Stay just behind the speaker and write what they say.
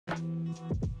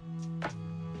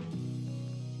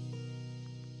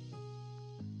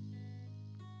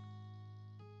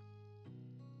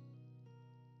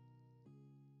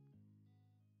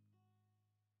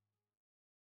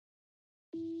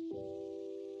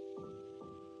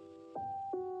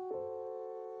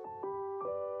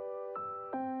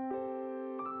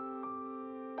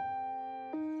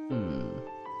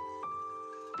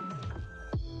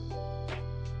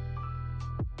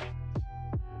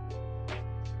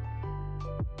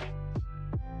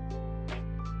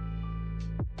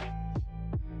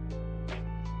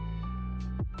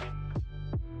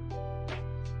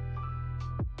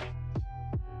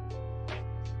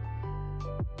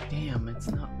Damn, it's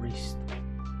not restored.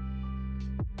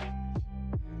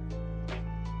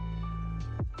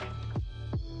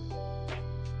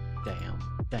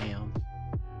 Damn.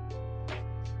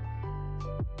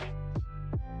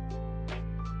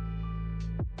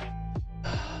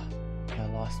 I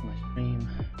lost my stream.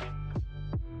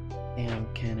 Damn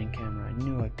Canon camera. I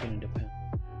knew I couldn't depend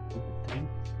on the stupid thing.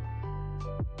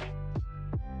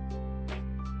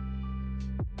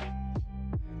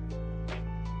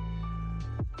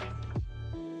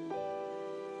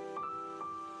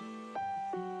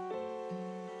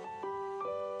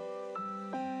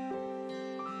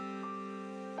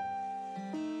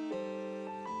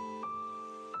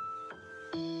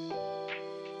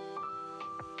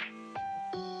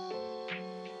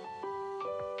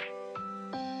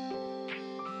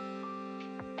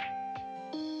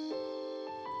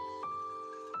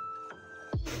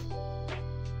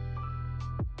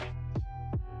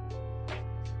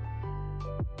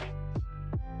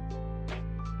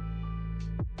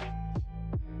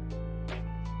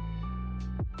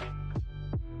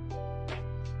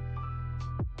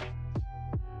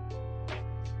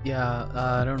 Yeah,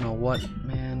 I don't know what,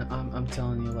 man. I'm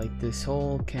telling you, like, this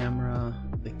whole camera,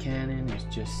 the Canon is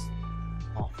just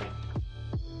awful.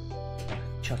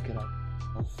 Chuck it up.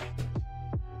 Oh.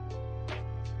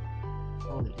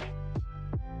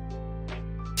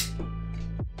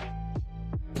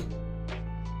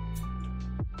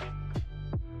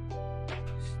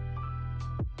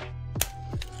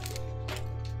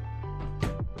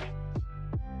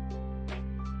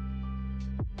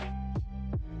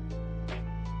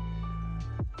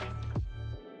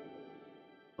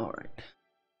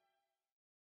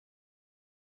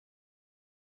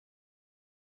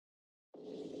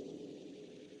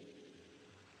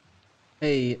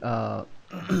 Hey, are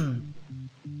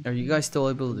you guys still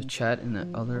able to chat in that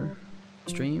other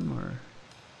stream, or?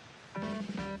 I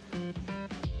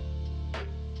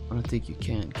don't think you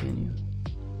can you?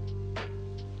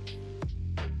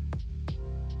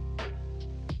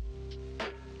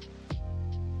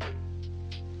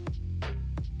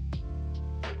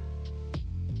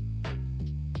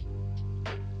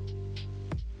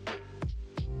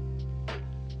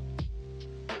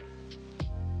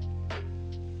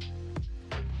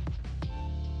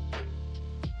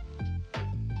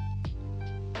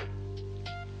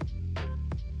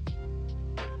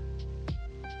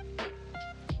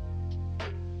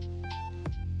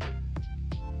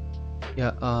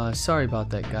 Yeah, sorry about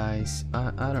that, guys.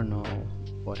 I don't know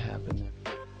what happened there.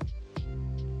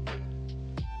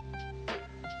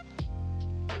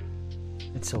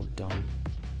 It's so dumb.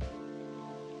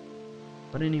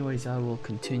 But anyways, I will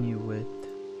continue with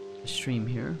the stream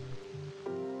here.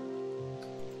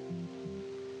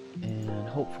 And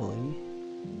hopefully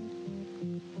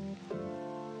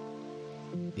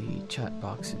the chat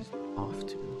box is off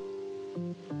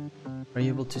too. Are you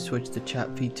able to switch the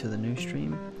chat feed to the new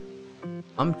stream?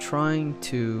 I'm trying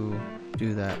to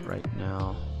do that right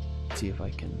now. See if I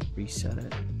can reset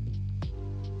it.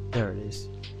 There it is.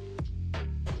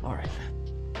 Alright.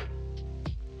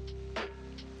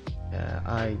 Yeah,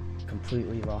 I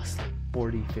completely lost like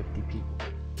 40, 50 people.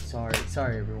 Sorry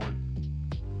everyone.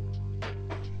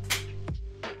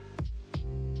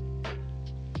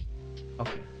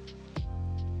 Okay.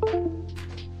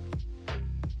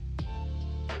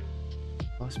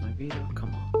 Lost my Vita,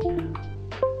 come on.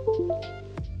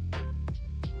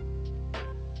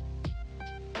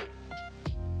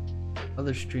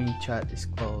 Other stream chat is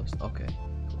closed. Okay,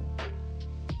 cool.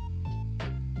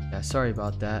 Yeah, sorry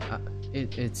about that.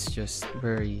 It's just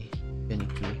very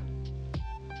finicky.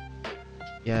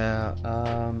 Yeah,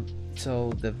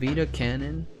 so the Vita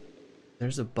Canon,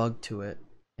 there's a bug to it,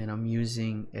 and I'm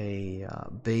using a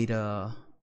beta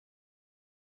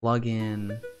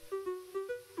plugin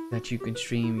that you can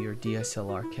stream your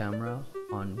DSLR camera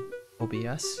on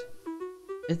OBS.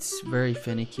 It's very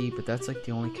finicky, but that's like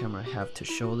the only camera I have to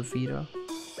show the Vita.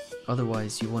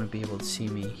 Otherwise, you wouldn't be able to see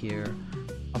me here.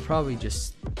 I'll probably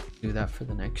just do that for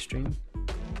the next stream.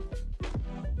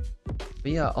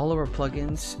 But yeah, all of our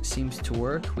plugins seems to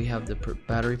work. We have the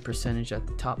battery percentage at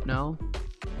the top now.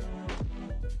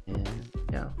 And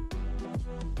yeah.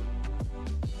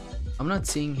 I'm not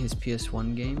seeing his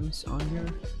PS1 games on here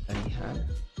that he had.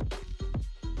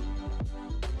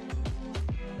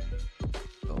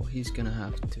 So he's gonna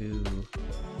have to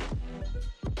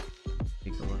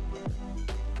take a look.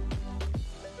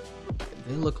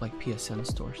 They look like PSN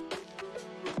stores.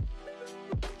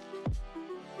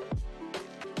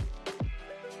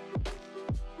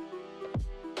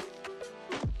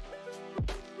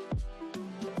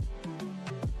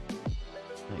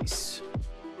 Nice.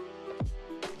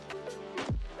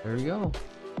 There we go.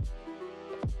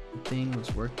 The thing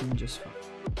was working just fine.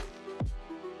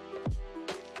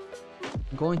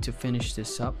 I'm going to finish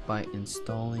this up by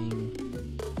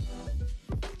installing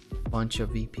a bunch of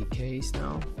VPKs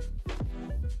now.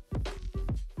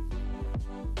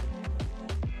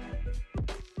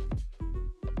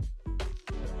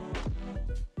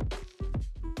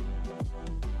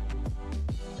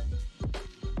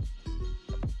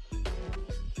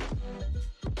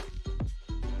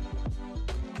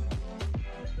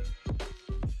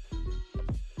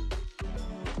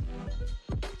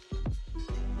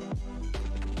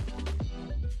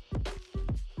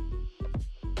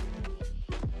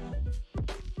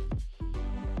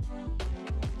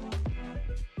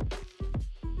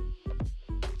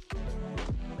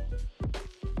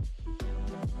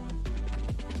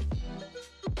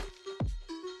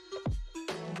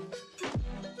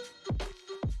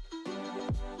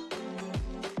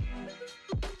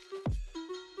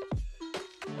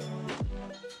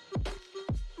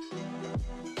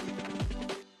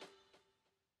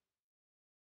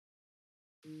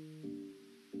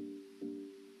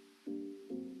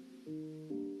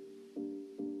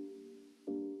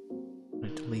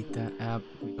 Delete that app.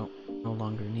 We don't no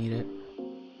longer need it.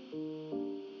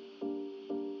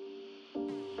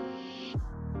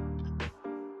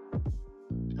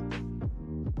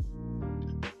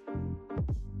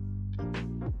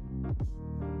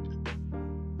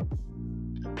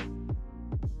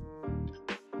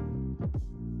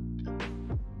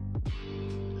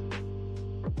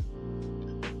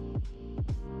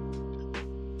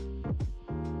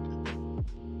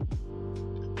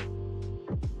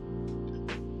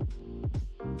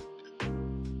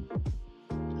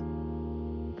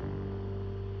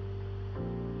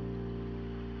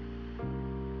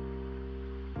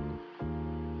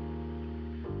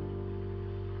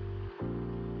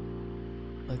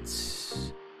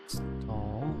 Let's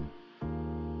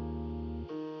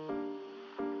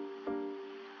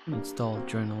install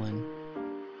Adrenaline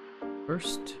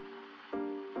first.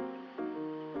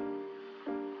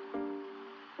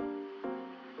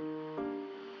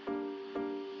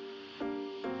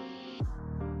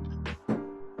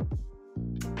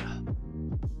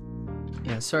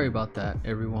 Yeah, sorry about that,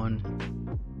 everyone.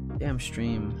 Damn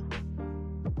stream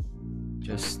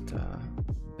just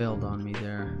failed on me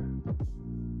there.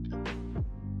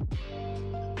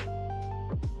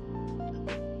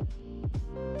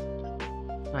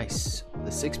 Nice.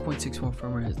 The 6.61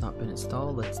 firmware has not been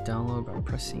installed. Let's download by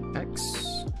pressing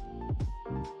X.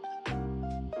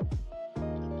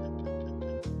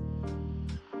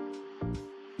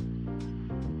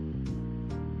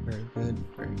 Very good,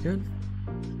 very good.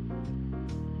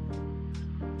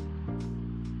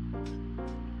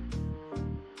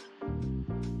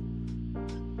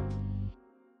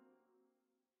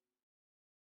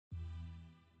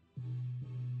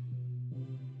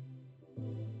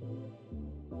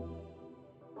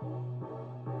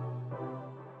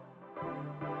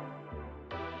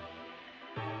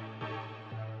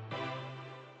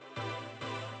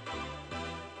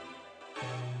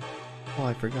 Oh,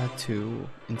 I forgot to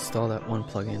install that one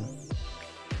plugin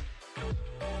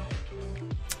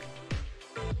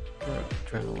for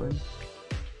Adrenaline.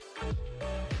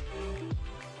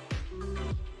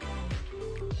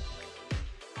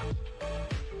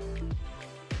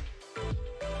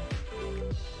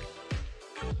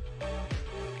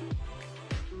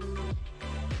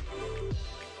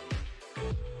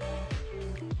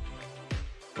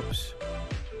 Oops.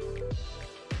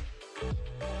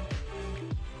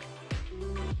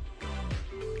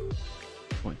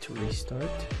 Going to restart.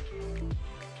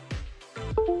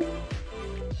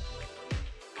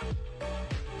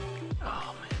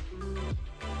 Oh man.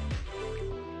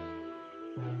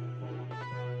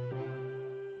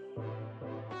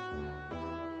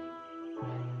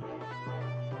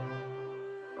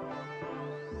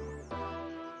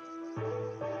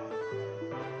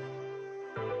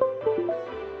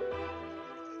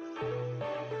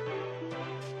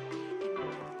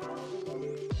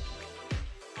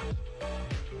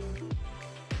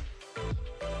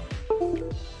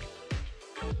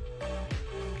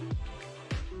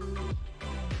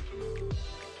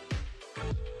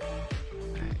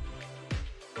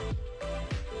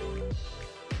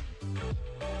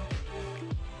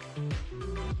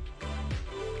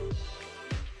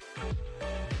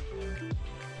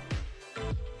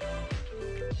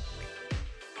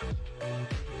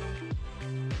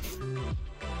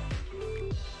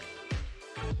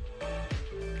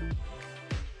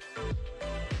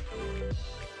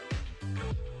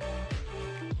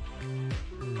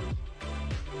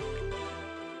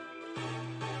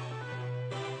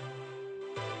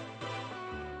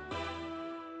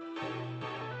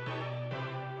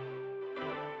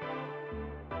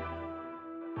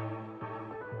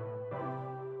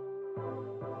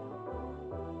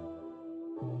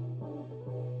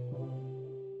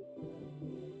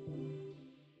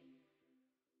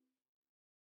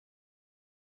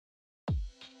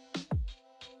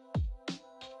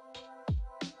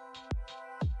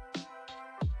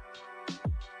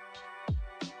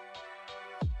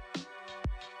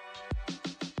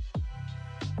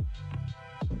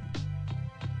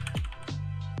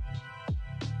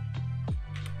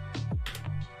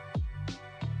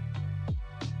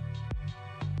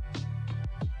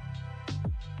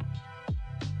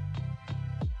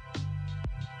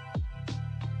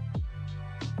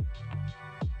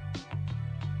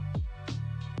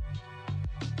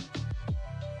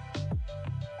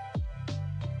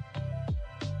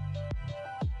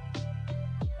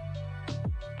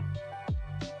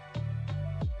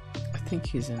 think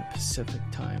he's in Pacific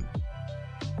time.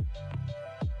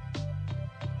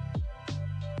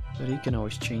 But he can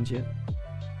always change it.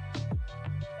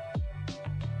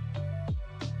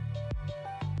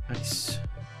 Nice.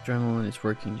 Adrenaline is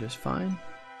working just fine.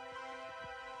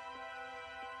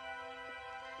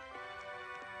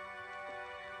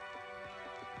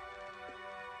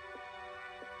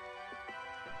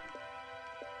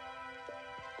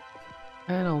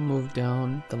 And I'll move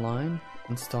down the line,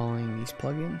 installing these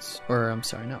plugins, or I'm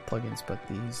sorry, not plugins, but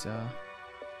these, oh,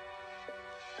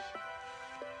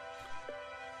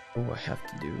 I have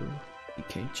to do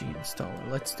EKG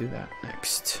installer. Let's do that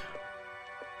next.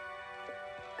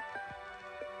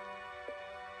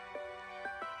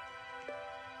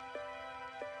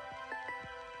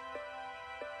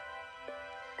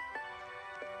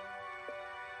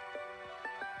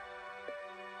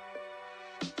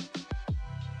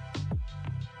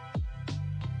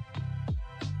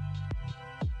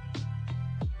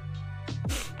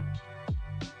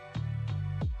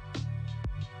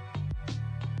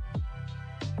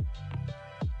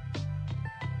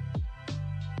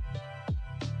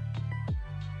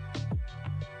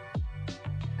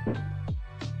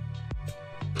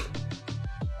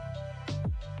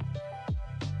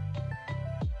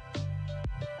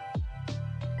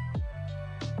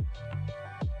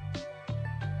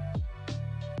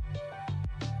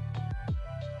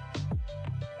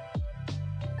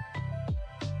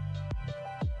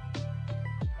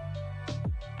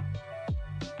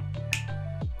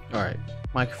 Alright,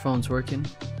 microphone's working.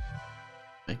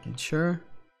 Making sure.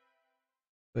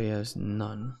 So he has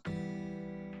none.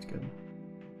 That's good.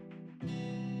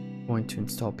 Going to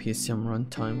install PSM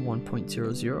runtime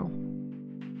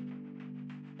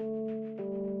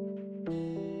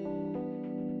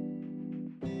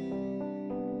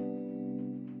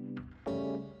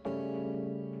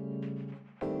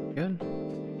Good.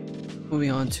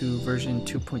 Moving on to version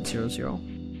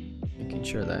 2.00. Making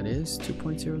sure that is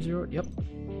 2.00. Yep.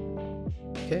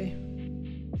 Okay.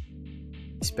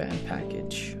 Expand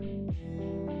package.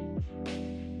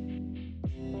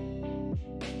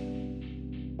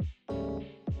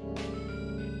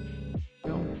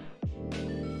 Go.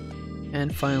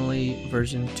 And finally,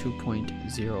 version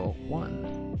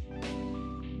 2.01.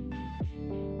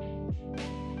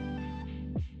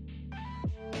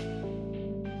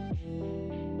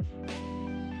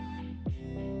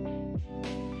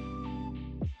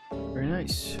 Very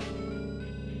nice.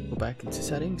 Go back into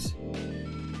settings.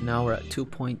 Now we're at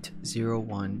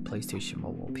 2.01 PlayStation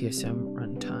Mobile PSM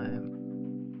runtime.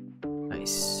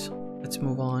 Nice. Let's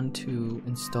move on to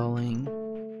installing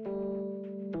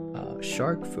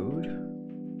shark food.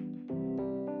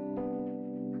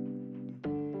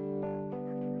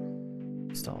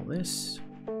 Install this.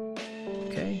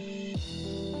 Okay.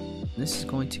 This is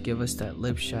going to give us that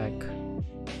LibShack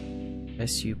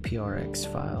SUPRX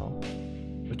file,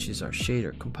 which is our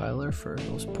shader compiler for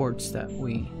those ports that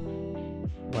we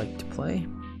like to play.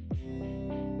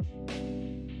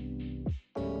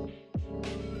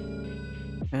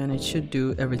 And it should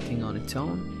do everything on its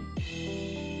own.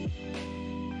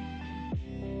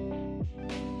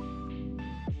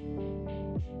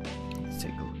 Let's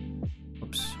take a look.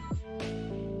 Oops.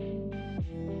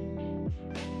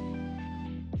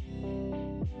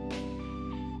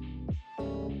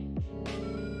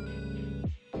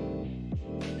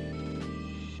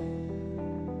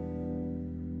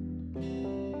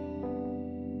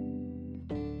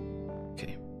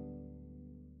 Okay.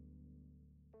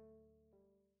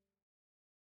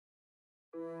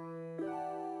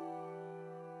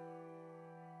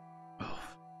 Oh.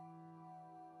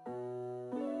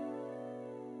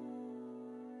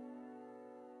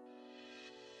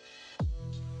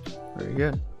 Very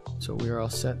good. So we are all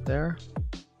set there.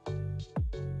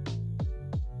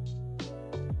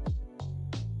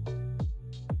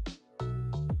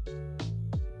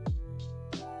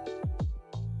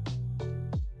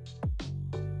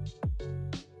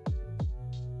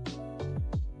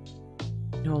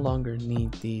 No longer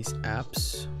need these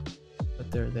apps,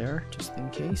 but they're there just in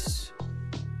case.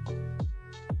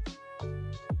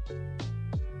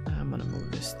 I'm gonna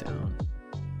move this down.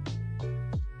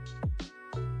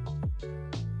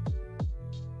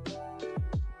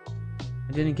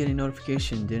 I didn't get a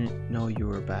notification, didn't know you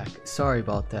were back. Sorry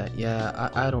about that.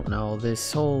 Yeah, I don't know.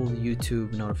 This whole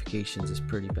YouTube notifications is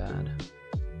pretty bad.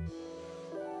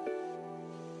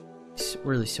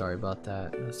 Really sorry about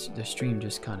that. The stream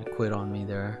just kind of quit on me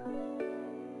there.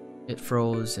 It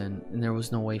froze and there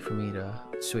was no way for me to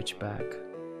switch back.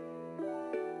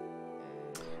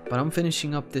 But I'm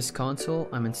finishing up this console.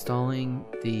 I'm installing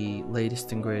the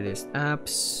latest and greatest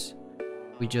apps.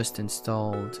 We just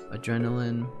installed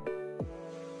Adrenaline.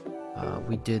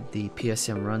 we did the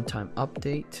PSM runtime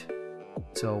update,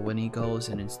 so when he goes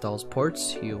and installs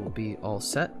ports, he will be all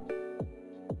set.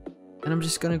 And I'm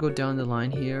just gonna go down the line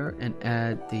here and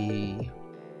add the,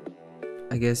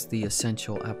 I guess, the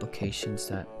essential applications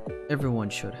that everyone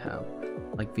should have,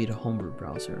 like Vita Homebrew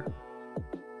Browser.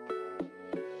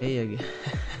 Hey,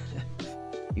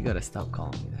 you gotta stop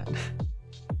calling me that.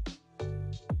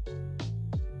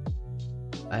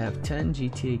 I have 10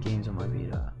 GTA games on my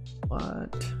Vita.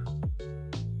 What?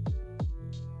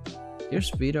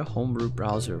 Here's Vita Homebrew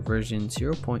Browser version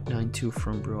 0.92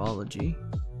 from Brewology.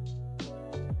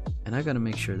 And I gotta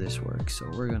make sure this works, so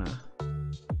we're gonna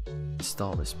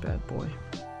install this bad boy.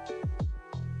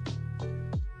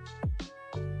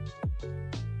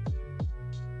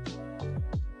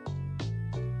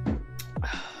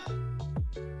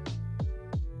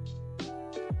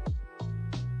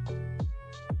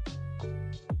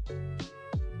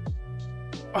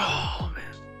 Oh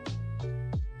man.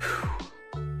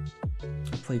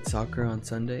 I played soccer on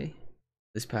Sunday,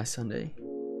 this past Sunday.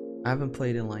 I haven't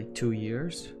played in like 2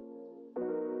 years.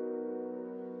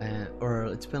 Or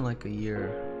it's been like a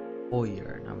year, whole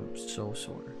year, and I'm so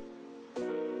sore.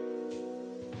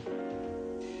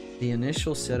 The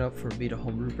initial setup for Vita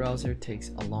Homebrew Browser takes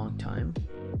a long time.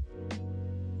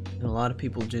 And a lot of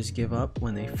people just give up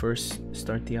when they first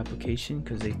start the application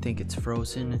because they think it's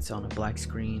frozen, it's on a black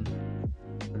screen.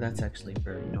 But that's actually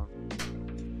very normal.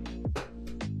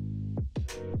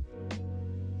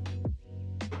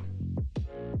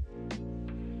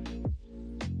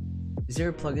 Is there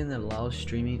a plugin that allows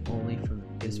streaming only from the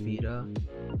PS Vita?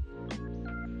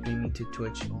 Streaming to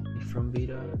Twitch only from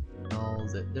Vita? No,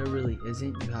 there really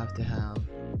isn't. You have to have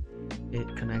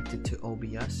it connected to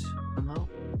OBS somehow.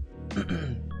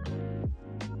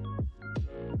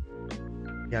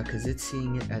 Yeah, because it's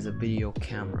seeing it as a video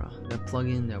camera. The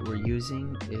plugin that we're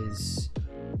using is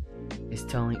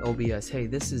telling OBS, hey,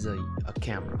 this is a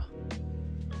camera.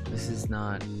 This is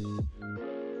not,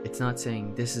 it's not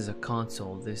saying this is a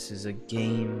console, this is a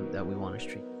game that we want to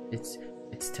stream. It's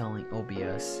telling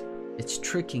OBS, it's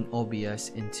tricking OBS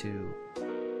into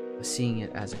seeing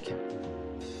it as a camera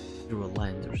through a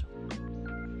lens or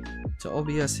something. So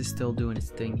OBS is still doing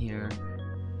its thing here.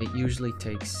 It usually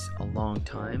takes a long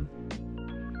time.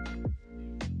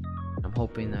 I'm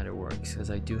hoping that it works, as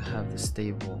I do have the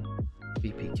stable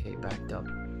VPK backed up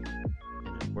and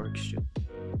it works just.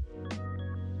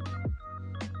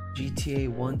 GTA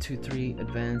 1, 2, 3,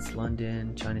 Advanced,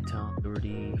 London, Chinatown,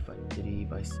 Liberty,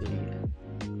 Vice City,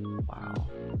 and wow,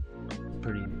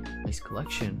 pretty nice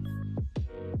collection.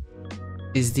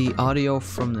 Is the audio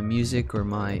from the music or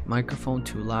my microphone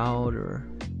too loud, or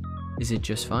is it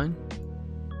just fine?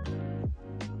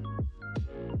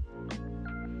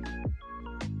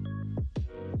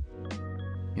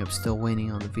 Yep, still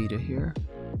waiting on the Vita here.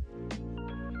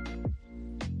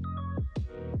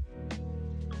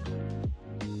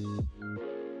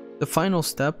 The final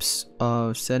steps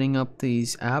of setting up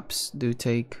these apps do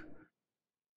take,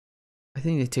 I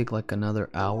think they take like another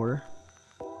hour.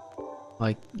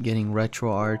 Like getting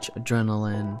RetroArch,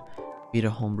 Adrenaline,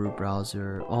 Vita Homebrew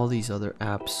Browser, all these other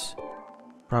apps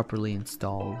properly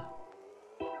installed.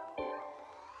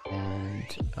 And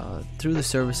through the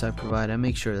service I provide, I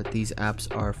make sure that these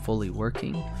apps are fully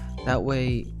working. That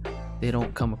way they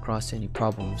don't come across any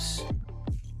problems.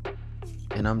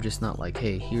 And I'm just not like,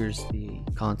 hey, here's the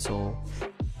console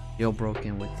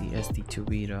jailbroken with the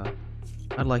SD2Vita.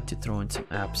 I'd like to throw in some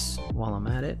apps while I'm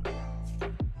at it,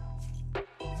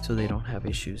 so they don't have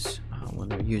issues when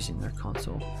they're using their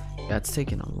console. Yeah, it's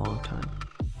taken a long time.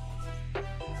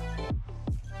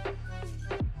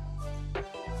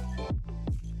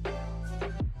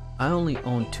 I only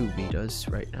own 2 Vitas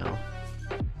right now.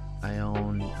 I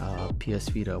own PS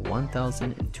Vita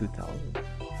 1000 and 2000.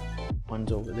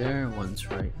 One's over there,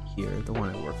 one's right here, the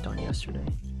one I worked on yesterday.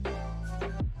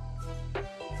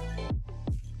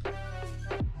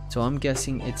 So I'm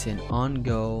guessing it's an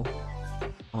on-go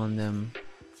on them.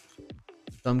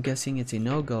 So I'm guessing it's a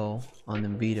no-go on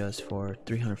them Vitas for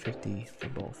 350 for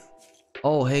both.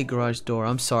 Oh, hey Garage Door,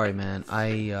 I'm sorry man,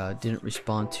 I didn't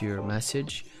respond to your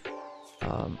message.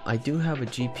 I do have a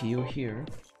GPU here,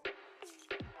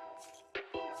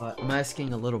 but I'm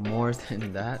asking a little more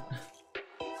than that.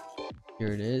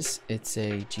 Here it is. It's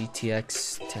a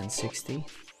GTX 1060.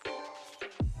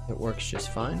 It works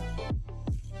just fine.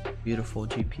 Beautiful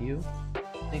GPU.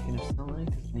 Thinking of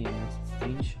selling. Need a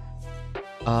change.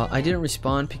 I didn't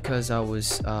respond because I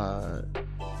was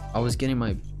getting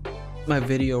my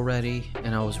video ready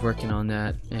and I was working on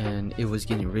that, and it was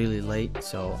getting really late,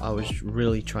 so I was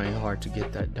really trying hard to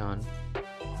get that done.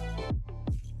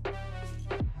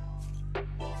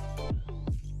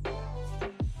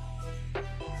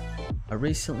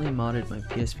 recently modded my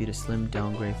PS Vita Slim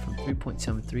downgrade from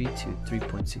 3.73 to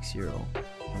 3.60.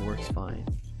 It works fine.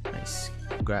 Nice.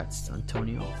 Congrats,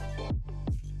 Antonio.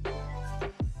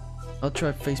 I'll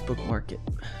try Facebook Market.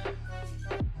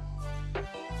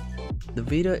 The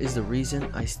Vita is the reason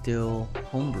I still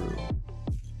homebrew.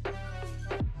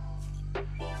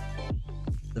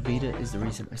 The Vita is the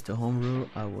reason I still homebrew.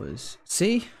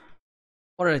 See?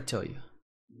 What did I tell you?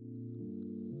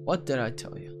 What did I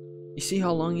tell you? You see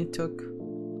how long it took?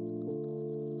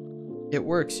 It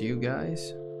works, you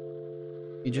guys.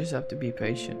 You just have to be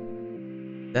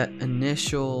patient. That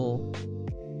initial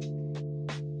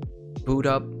boot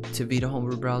up to Vita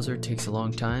Homebrew browser takes a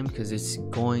long time because it's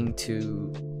going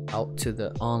out to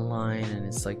the online and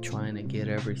it's like trying to get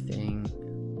everything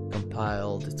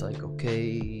compiled. It's like,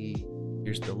 okay,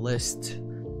 here's the list.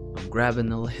 I'm grabbing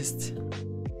the list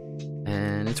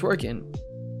and it's working.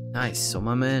 Nice. So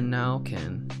my man now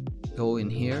can go in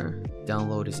here,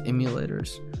 download his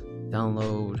emulators,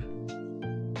 download,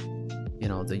 you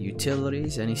know, the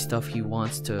utilities, any stuff he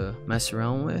wants to mess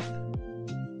around with,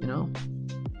 you know.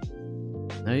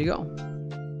 There you go.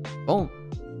 Boom.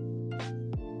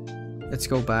 Let's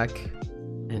go back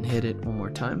and hit it one more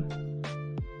time.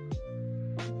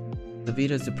 The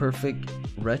Vita is the perfect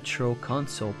retro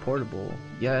console portable.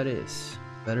 Yeah, it is.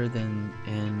 Better than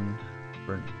N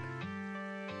Robles.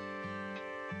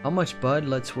 How much, bud?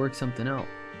 Let's work something out.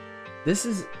 This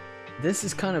is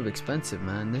kind of expensive,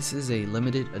 man. This is a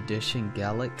limited edition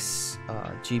Galaxy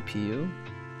GPU.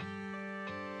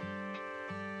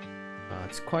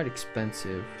 It's quite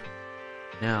expensive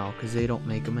now because they don't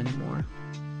make them anymore.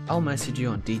 I'll message you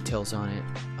on details on it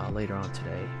later on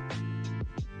today.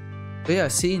 But yeah,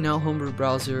 see, now Homebrew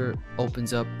browser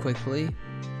opens up quickly.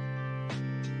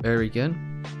 Very good.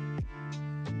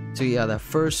 So yeah, that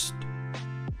first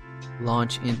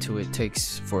launch into it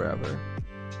takes forever.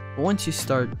 But once you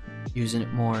start using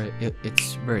it more,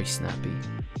 it's very snappy.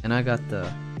 And I got the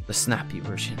snappy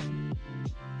version.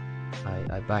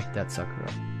 I backed that sucker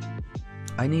up.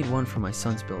 I need one for my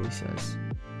son's build, he says.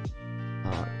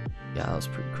 Yeah, that was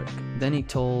pretty quick. Then he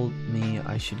told me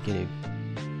I should get a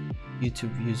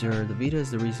YouTube user. The Vita is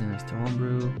the reason I still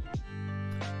homebrew.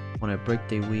 When I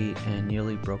bricked a Wii and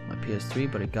nearly broke my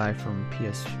PS3, but a guy from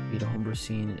PS Vita homebrew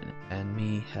scene and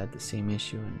me had the same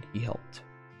issue and he helped.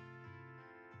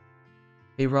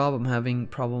 Hey Rob, I'm having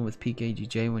problem with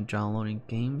PKGJ when downloading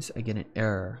games. I get an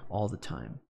error all the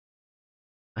time.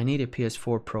 I need a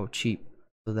PS4 Pro cheap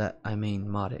so that I may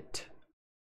mod it.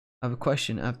 I have a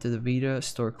question. After the Vita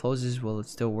store closes, will it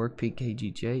still work,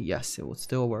 PKGJ? Yes, it will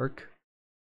still work.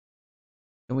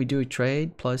 Can we do a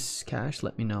trade plus cash?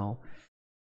 Let me know.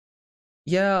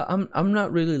 Yeah, I'm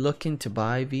not really looking to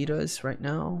buy Vitas right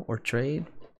now or trade.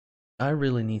 I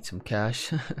really need some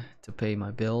cash to pay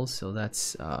my bills, so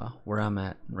that's where I'm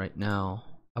at right now.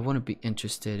 I wouldn't be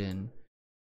interested in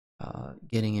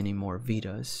getting any more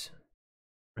Vitas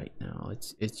right now.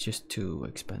 It's just too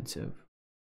expensive.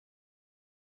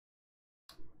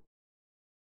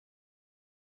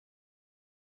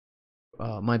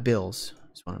 My bills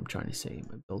is what I'm trying to say.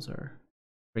 My bills are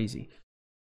crazy.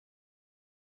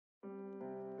 A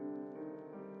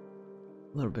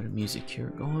little bit of music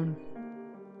here going.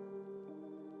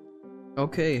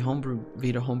 Okay,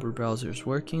 Vita homebrew browser is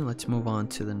working. Let's move on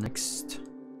to the next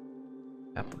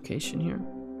application here.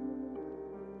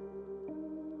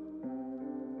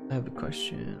 I have a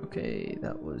question. Okay,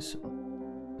 that was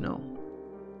no.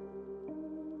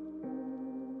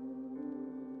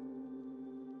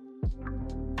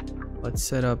 Let's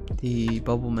set up the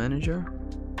bubble manager.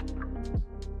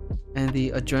 And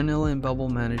the Adrenaline bubble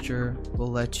manager will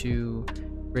let you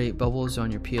create bubbles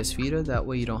on your PS Vita. That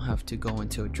way you don't have to go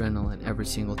into Adrenaline every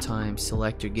single time,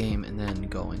 select your game, and then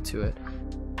go into it.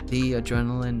 The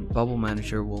Adrenaline bubble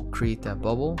manager will create that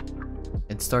bubble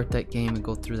and start that game and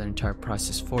go through that entire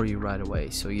process for you right away.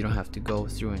 So you don't have to go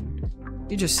through and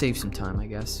you just save some time, I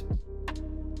guess.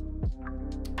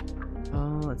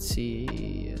 Let's see,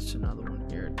 it's another one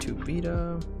here, 2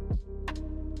 Vita.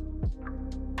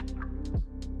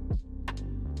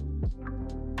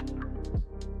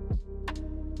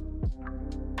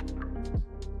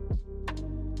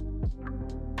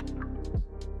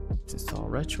 Let's install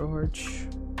RetroArch.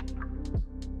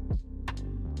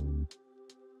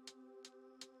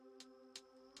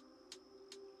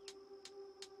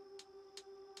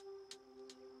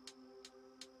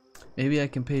 Maybe I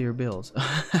can pay your bills.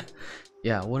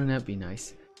 Yeah, wouldn't that be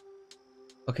nice?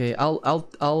 Okay,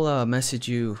 I'll message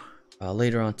you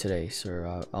later on today,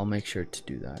 sir. I'll make sure to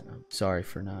do that. I'm sorry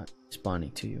for not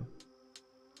responding to you.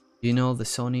 Do you know the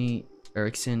Sony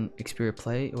Ericsson Xperia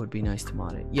Play? It would be nice to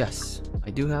mod it. Yes,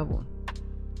 I do have one.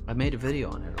 I made a video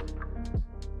on it.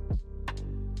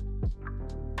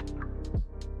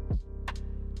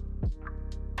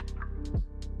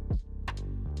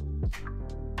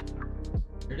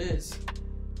 Here it is.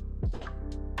 Isn't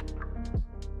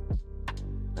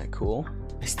that cool?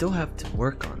 I still have to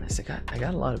work on this. I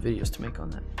got a lot of videos to make on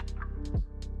that.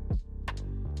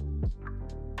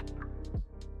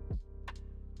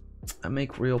 I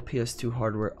make real PS2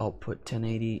 hardware output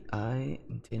 1080i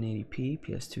and 1080p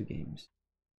PS2 games.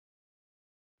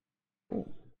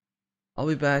 Cool. I'll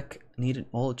be back. Need an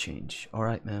oil change.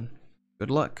 Alright, man. Good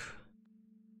luck.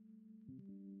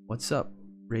 What's up?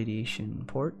 Radiation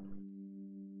port?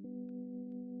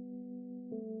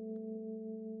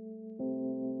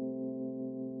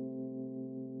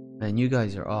 Man, you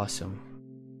guys are awesome.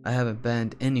 I haven't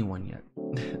banned anyone yet.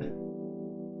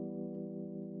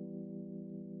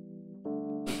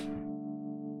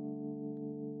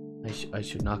 I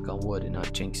should knock on wood and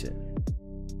not jinx it.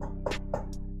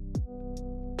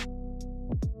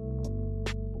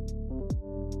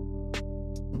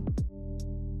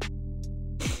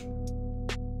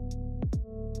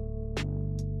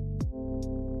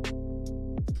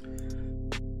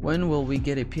 When will we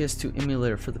get a PS2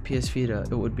 emulator for the PS Vita?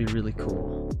 It would be really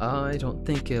cool. I don't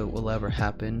think it will ever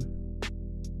happen.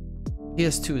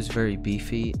 PS2 is very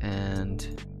beefy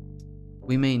and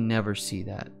we may never see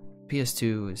that.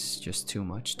 PS2 is just too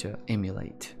much to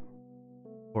emulate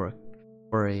for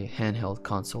a handheld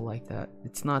console like that.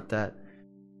 It's not that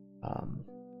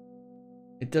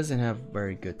it doesn't have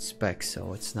very good specs,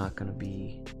 so it's not going to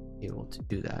be able to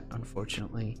do that,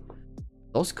 unfortunately.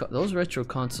 Those retro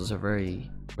consoles are very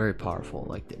powerful,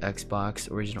 like the Xbox,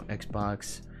 original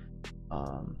Xbox,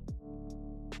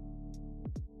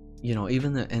 you know,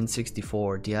 even the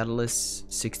N64, the Atlas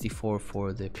 64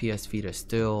 for the PS Vita.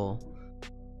 Still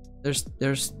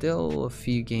there's still a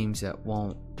few games that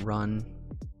won't run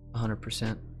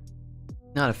 100%.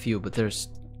 Not a few, but there's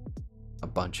a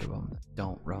bunch of them that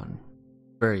don't run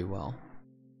very well.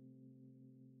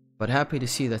 But happy to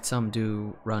see that some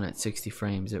do run at 60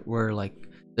 frames.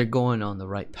 They're going on the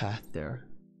right path there,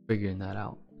 figuring that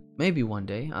out. Maybe one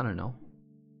day, I don't know.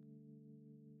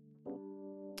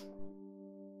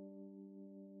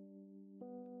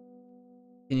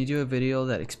 Can you do a video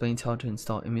that explains how to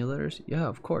install emulators? Yeah,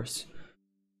 of course.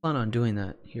 I plan on doing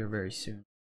that here very soon.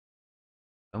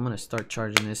 I'm gonna start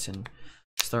charging this and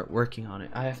start working on it.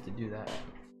 I have to do that.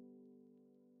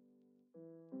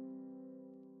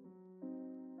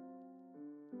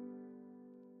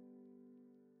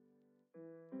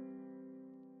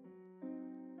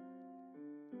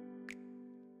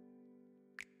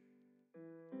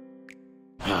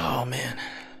 Oh man.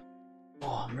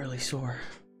 Oh, I'm really sore.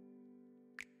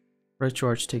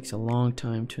 RetroArch takes a long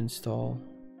time to install.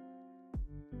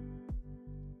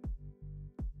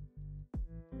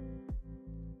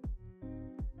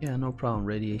 Yeah, no problem,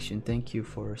 Radiation. Thank you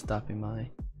for stopping by.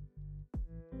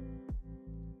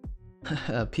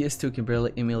 PS2 can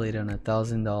barely emulate on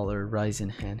 $1,000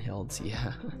 Ryzen handhelds.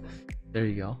 Yeah, there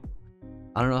you go.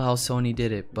 I don't know how Sony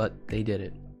did it, but they did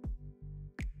it.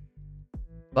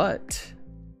 But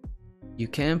you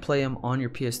can play them on your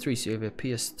PS3. So if you have a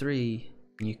PS3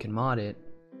 and you can mod it,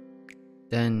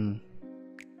 then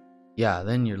yeah,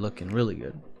 then you're looking really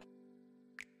good.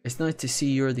 It's nice to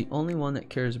see you're the only one that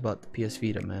cares about the PS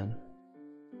Vita, man.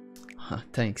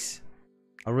 Thanks.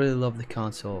 I really love the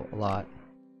console a lot.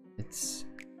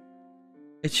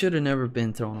 It should have never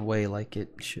been thrown away like it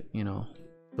should, you know,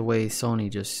 the way Sony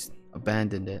just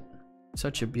abandoned it.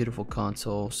 Such a beautiful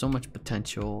console, so much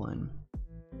potential, and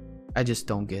I just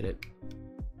don't get it.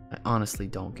 I honestly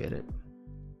don't get it.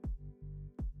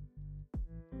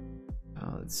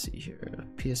 Let's see here.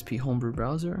 PSP homebrew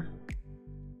browser.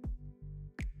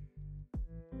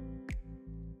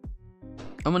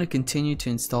 I'm going to continue to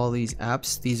install these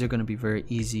apps. These are going to be very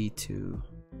easy to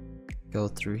go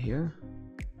through here.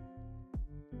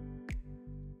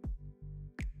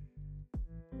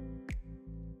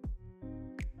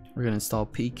 We're going to install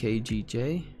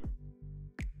PKGJ.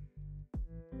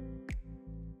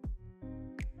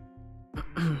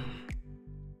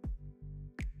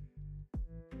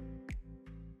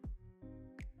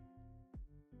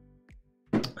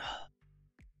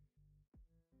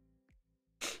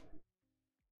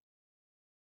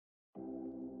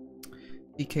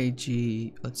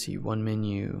 PKG, let's see, one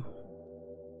menu.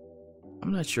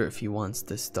 I'm not sure if he wants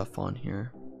this stuff on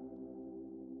here,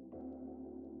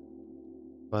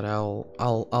 but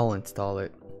I'll install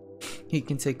it. He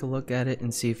can take a look at it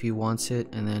and see if he wants it,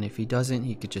 and then if he doesn't,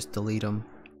 he could just delete them.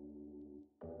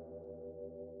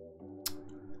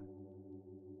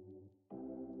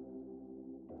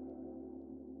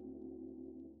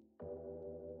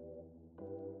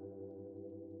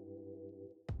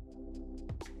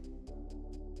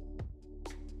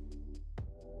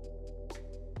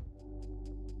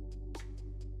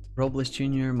 Robles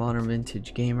Jr., Modern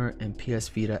Vintage Gamer, and PS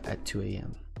Vita at 2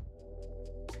 a.m.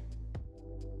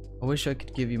 I wish I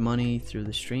could give you money through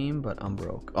the stream, but I'm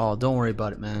broke. Oh, don't worry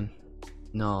about it, man.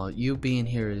 No, you being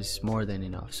here is more than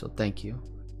enough, so thank you.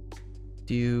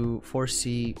 Do you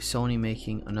foresee Sony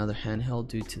making another handheld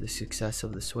due to the success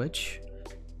of the Switch?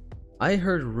 I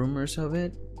heard rumors of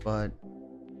it, but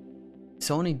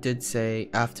Sony did say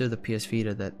after the PS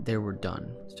Vita that they were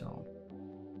done. So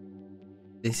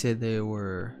they said they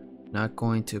were not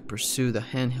going to pursue the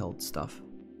handheld stuff.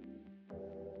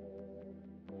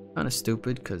 Kind of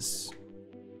stupid because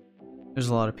there's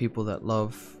a lot of people that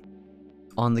love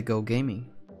on-the-go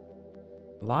gaming.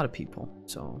 A lot of people.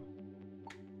 So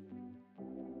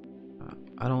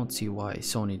I don't see why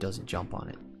Sony doesn't jump on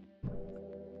it.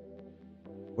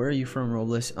 Where are you from,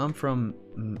 Robles? I'm from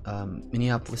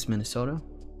Minneapolis, Minnesota.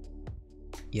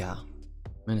 Yeah,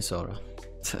 Minnesota.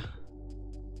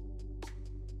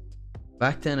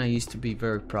 Back then I used to be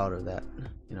very proud of that,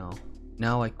 you know.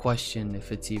 Now I question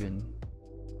if it's even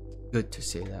good to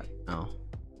say that now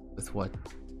with what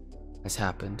has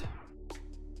happened.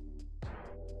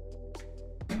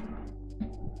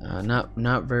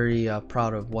 Not very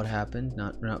proud of what happened,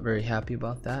 not very happy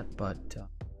about that, but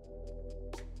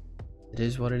it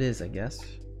is what it is, I guess.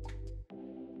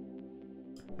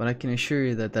 But I can assure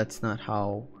you that that's not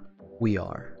how we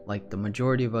are. Like, the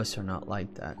majority of us are not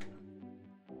like that.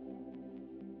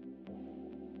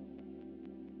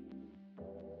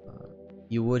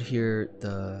 You would hear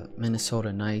the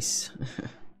Minnesota nice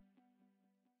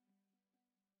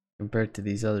compared to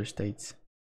these other states.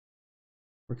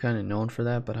 We're kind of known for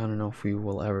that, but I don't know if we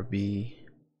will ever be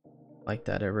like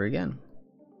that ever again.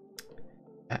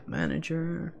 App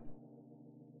manager.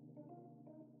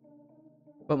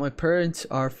 But my parents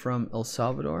are from El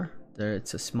Salvador.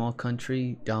 It's a small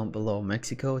country down below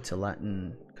Mexico. It's a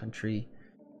Latin country.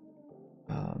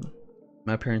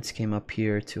 My parents came up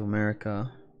here to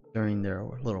America during their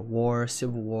little war,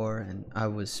 civil war, and I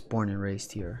was born and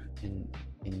raised here in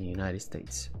the United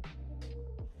States.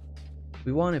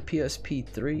 We want a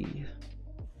PSP3.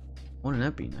 Wouldn't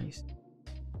that be nice?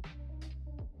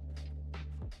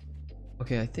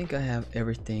 Okay, I think I have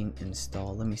everything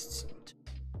installed. Let me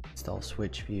install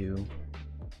Switch View.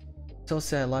 So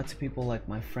sad, lots of people like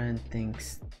my friend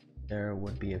thinks there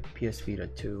would be a PS Vita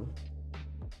 2.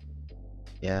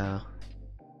 Yeah.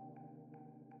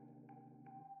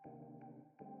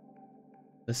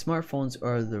 The smartphones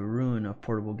are the ruin of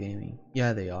portable gaming.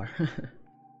 Yeah, they are.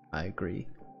 I agree.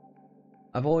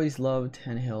 I've always loved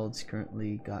handhelds,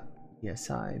 currently got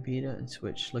PSI, Vita, and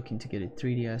Switch, looking to get a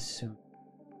 3DS soon.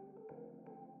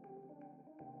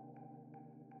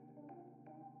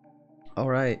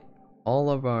 Alright, all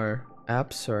of our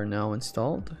apps are now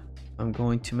installed. I'm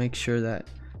going to make sure that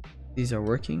these are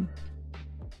working.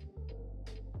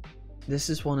 This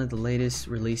is one of the latest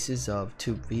releases of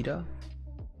h-encore.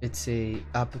 It's a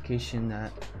application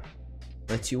that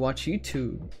lets you watch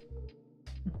YouTube.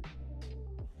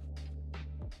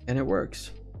 And it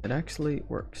works. It actually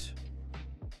works.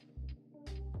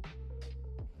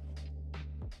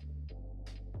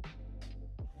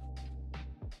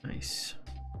 Nice.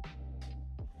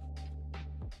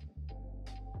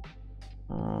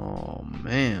 Oh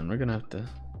man, we're gonna have to...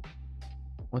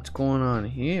 What's going on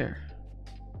here?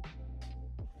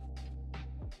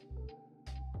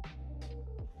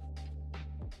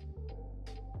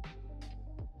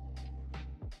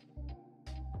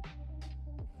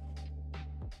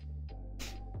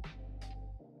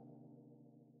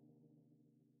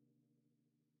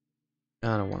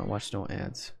 I don't want to watch no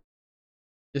ads.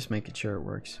 Just making sure it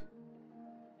works.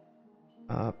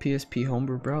 PSP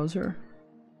homebrew browser.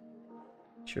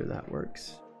 Sure that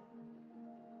works.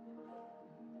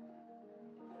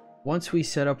 Once we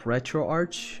set up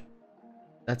RetroArch,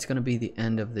 that's gonna be the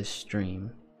end of this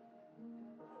stream.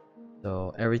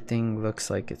 So everything looks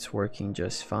like it's working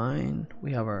just fine.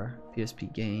 We have our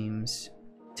PSP games,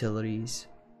 utilities.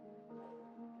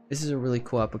 This is a really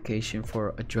cool application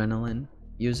for Adrenaline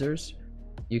users.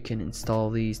 You can install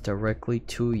these directly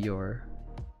to your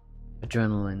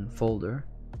Adrenaline folder.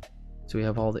 So we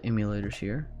have all the emulators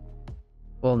here.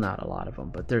 Well, not a lot of them,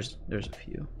 but there's a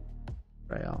few.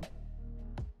 Try out.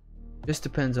 Just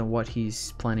depends on what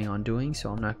he's planning on doing,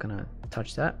 so I'm not gonna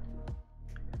touch that.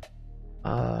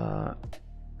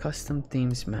 Custom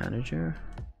themes manager.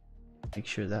 Make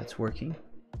sure that's working.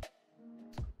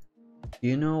 Do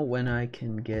you know when I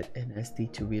can get an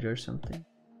SD2Vita or something?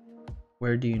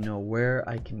 Where do you know where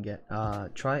I can get?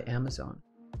 Try Amazon.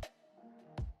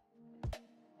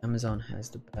 Amazon has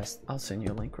the best. I'll send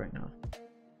you a link right now.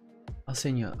 I'll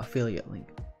send you an affiliate link.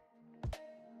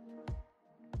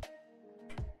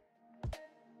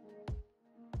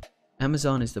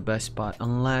 Amazon is the best spot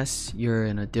unless you're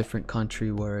in a different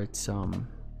country where it's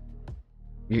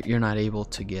you're not able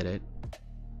to get it.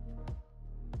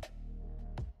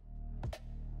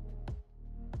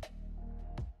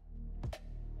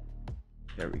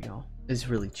 There we go. It's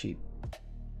really cheap.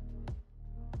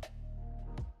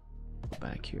 Go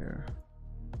back here.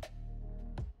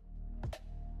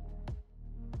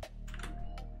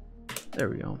 There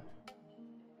we go.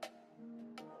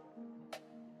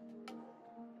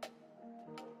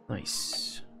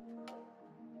 Nice.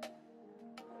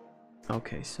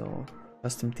 Okay, so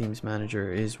custom themes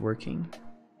manager is working.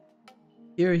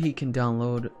 Here he can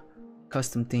download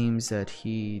custom themes that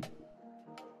he,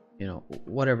 you know,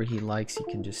 whatever he likes, he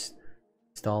can just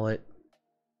install it.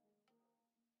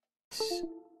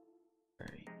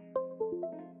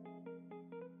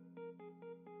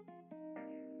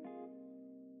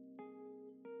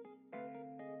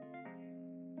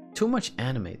 Too much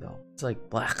anime though. It's like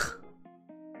black.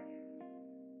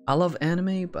 I love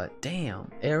anime, but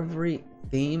damn, every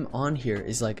theme on here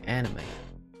is like anime.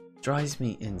 Drives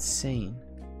me insane.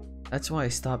 That's why I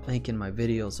stopped making my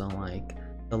videos on like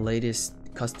the latest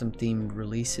custom theme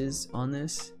releases on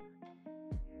this.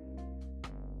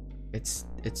 It's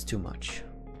too much.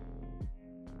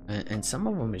 And some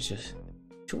of them is just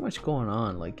too much going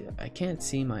on. Like I can't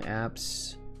see my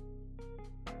apps.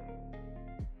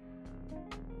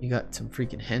 You got some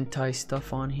freaking hentai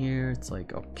stuff on here. It's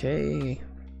like, okay,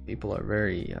 people are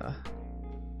very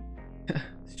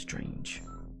strange.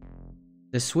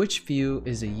 The switch view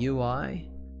is a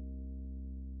UI.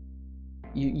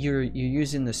 You're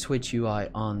using the switch UI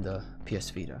on the PS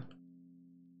Vita.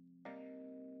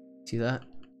 See that?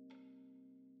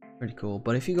 Pretty cool.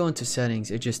 But if you go into settings,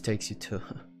 it just takes you to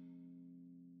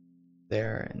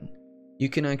there, and you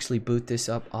can actually boot this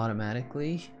up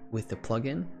automatically with the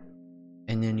plugin.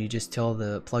 And then you just tell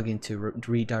the plugin to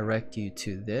redirect you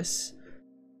to this,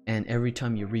 and every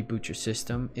time you reboot your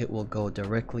system, it will go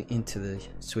directly into the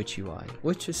Switch UI,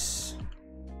 which is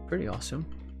pretty awesome.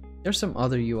 There's some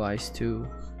other UIs too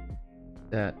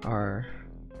that are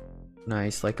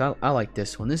nice. Like I like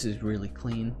this one. This is really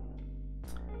clean.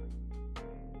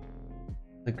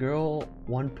 The girl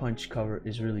One Punch cover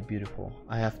is really beautiful.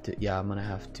 I'm gonna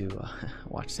have to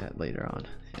watch that later on.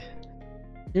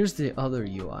 Here's the other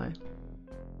UI.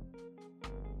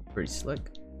 Pretty slick.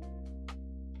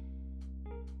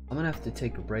 I'm gonna have to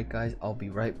take a break, guys. I'll be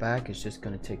right back. It's just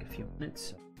gonna take a few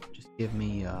minutes. So just give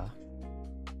me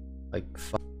like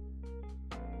 5.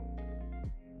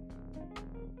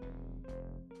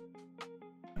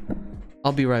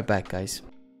 I'll be right back, guys.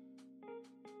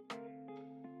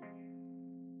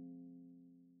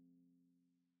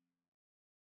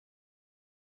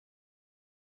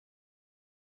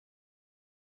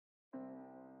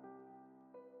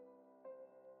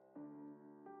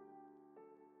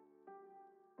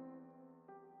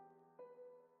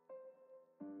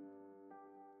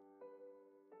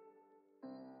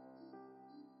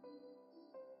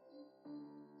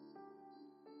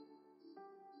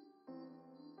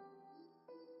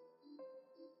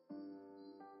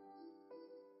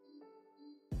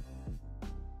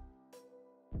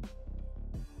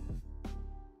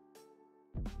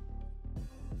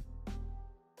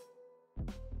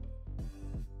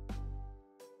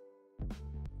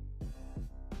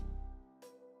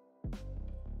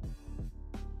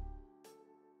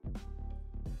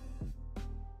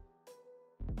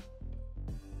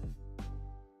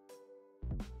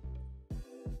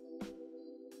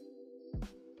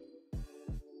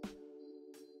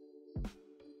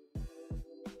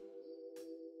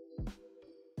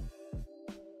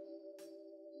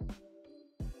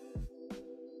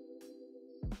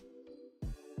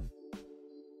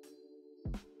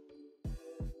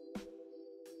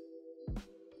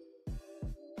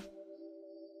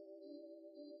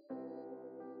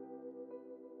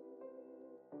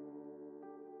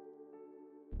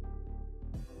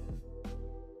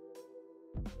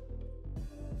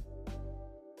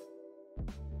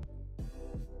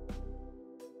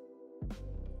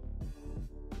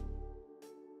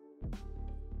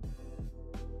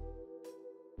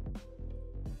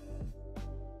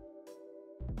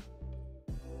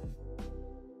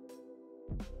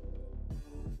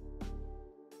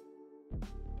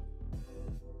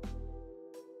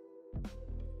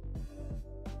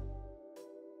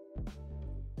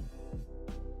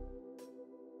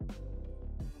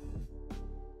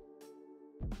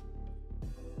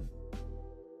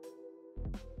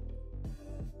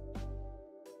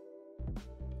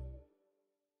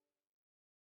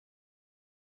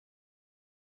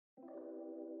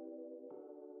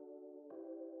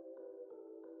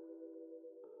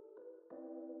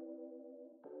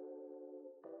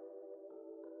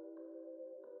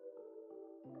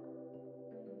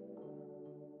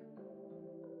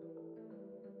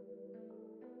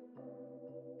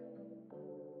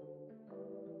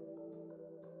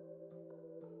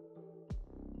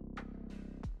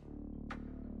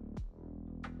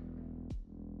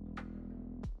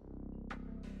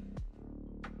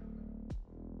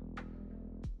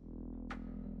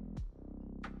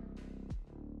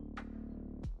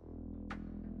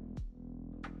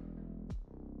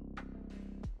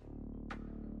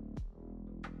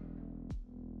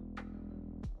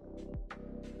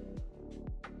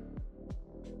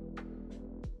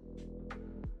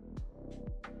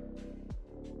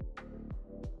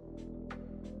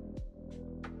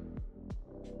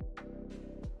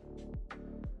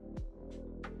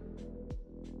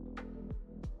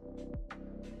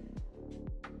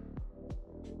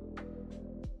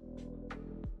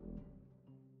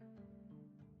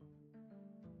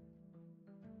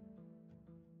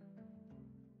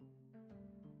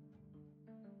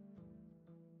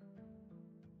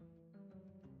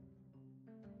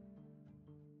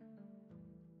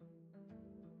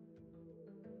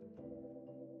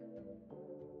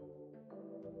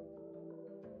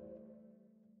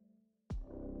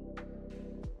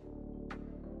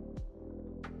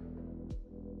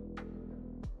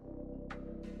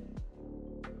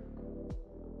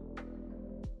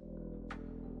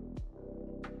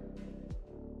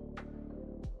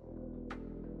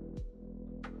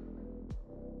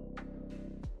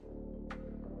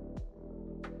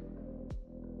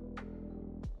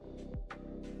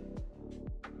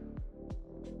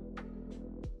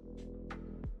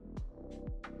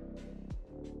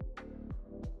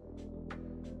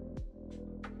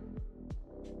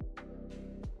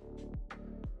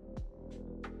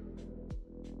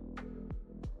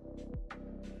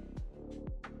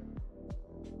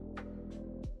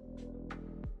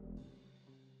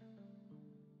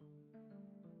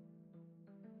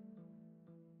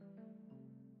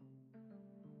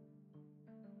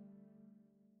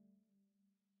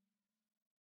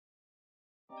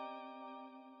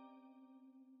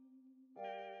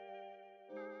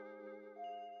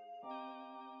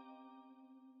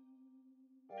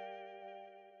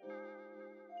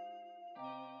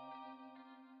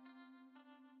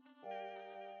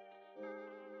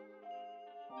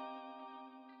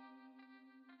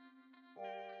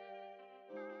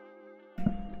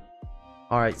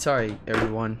 Alright, sorry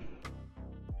everyone.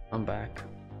 I'm back.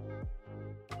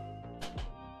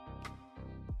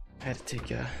 I had to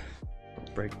take a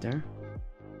break there.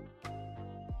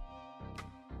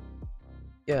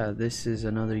 Yeah, this is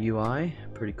another UI.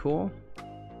 Pretty cool.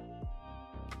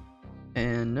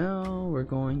 And now we're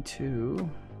going to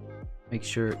make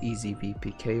sure Easy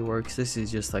VPK works. This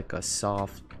is just like a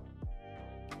soft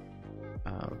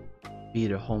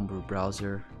Vita homebrew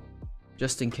browser.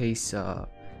 Just in case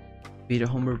Vita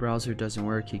homebrew browser doesn't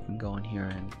work, he can go in here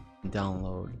and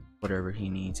download whatever he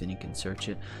needs and he can search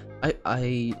it.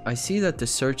 I see that the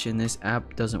search in this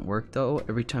app doesn't work though.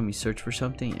 Every time you search for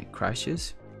something it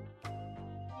crashes.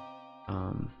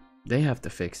 They have to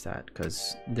fix that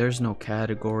because there's no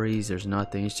categories, there's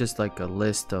nothing. It's just like a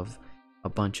list of a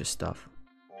bunch of stuff.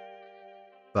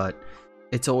 But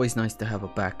it's always nice to have a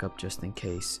backup just in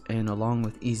case, and along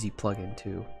with easy plugin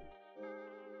too.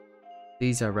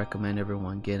 These I recommend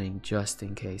everyone getting just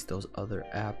in case those other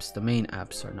apps, the main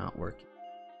apps, are not working.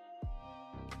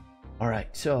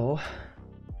 Alright, so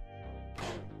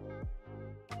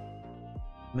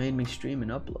made me stream and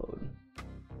upload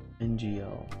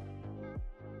NGL.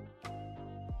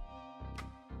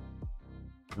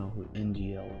 I don't know who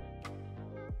NGL is.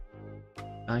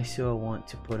 ISO I want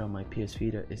to put on my PS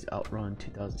Vita is Outrun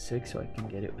 2006 so I can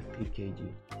get it with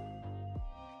PKG.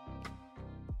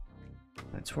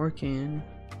 That's working.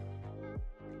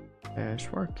 That's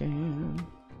working.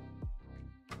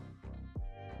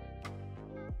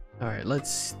 Alright,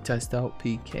 let's test out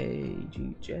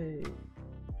PKGJ.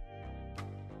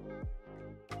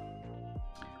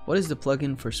 What is the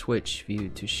plugin for Switch view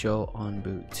to show on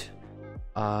boot?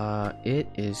 It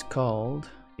is called,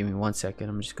 give me 1 second,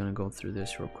 I'm just gonna go through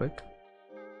this real quick.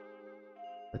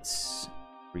 Let's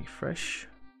refresh.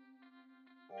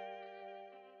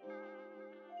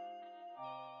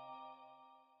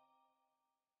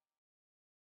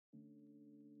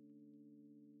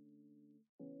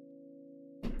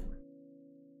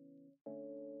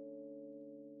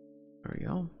 There we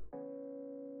go.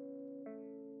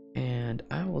 And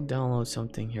I will download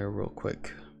something here real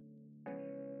quick. I'm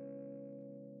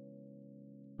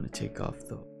gonna take off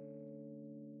the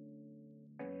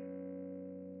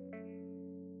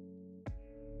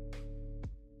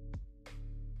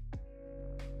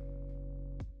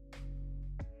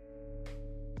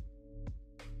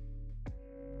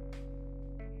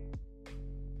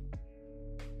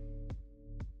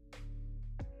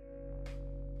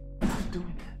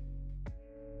doing that.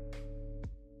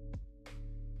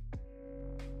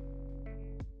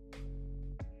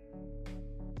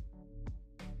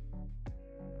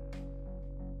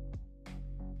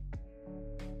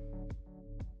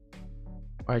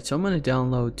 Alright, so I'm going to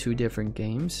download 2 different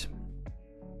games.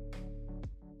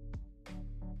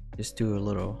 Just do a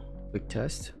little quick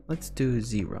test. Let's do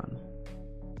Z-Run.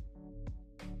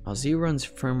 Now Z-Run's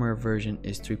firmware version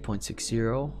is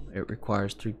 3.60. It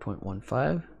requires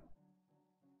 3.15.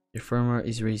 Your firmware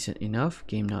is recent enough.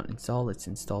 Game not installed. Let's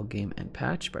install game and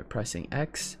patch by pressing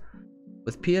X.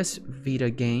 With PS Vita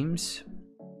games,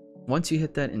 once you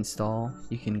hit that install,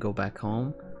 you can go back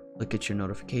home, look at your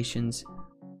notifications,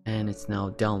 and it's now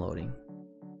downloading.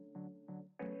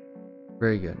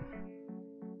 Very good.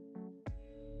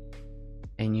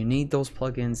 And you need those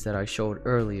plugins that I showed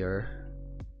earlier.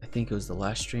 I think it was the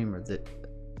last stream or the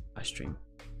last stream.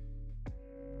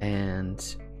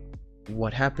 And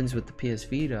what happens with the PS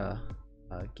Vita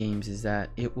games is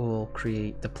that it will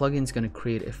create, the plugin's going to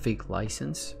create a fake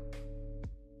license,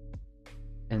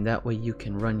 and that way you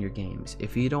can run your games.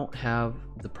 If you don't have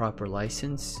the proper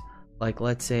license, like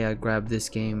let's say I grab this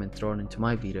game and throw it into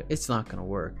my Vita, it's not going to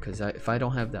work because if I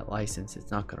don't have that license, it's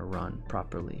not going to run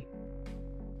properly.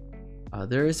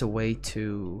 There is a way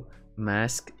to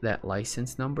mask that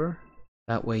license number.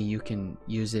 That way you can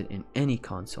use it in any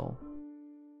console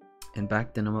and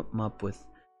back them up with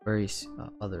various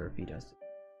other Vitas.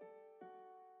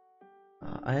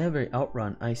 I have an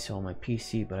Outrun ISO on my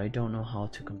PC, but I don't know how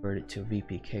to convert it to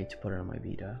VPK to put it on my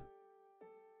Vita.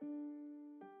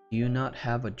 Do you not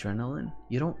have Adrenaline?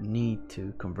 You don't need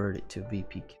to convert it to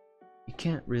VPK. You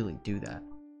can't really do that.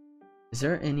 Is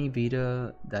there any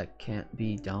Vita that can't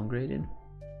be downgraded?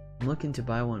 I'm looking to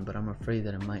buy one, but I'm afraid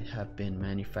that it might have been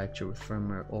manufactured with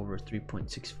firmware over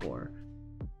 3.64.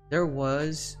 There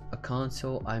was a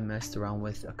console I messed around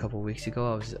with a couple weeks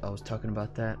ago. I was talking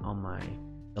about that on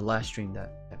the last stream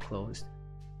that closed.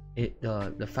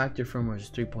 The factory firmware is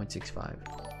 3.65.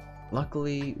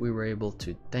 Luckily we were able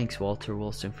to, thanks Walter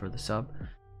Wilson for the sub.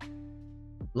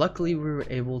 Luckily we were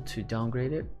able to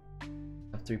downgrade it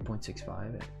of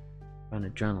 3.65 on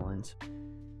Adrenaline's.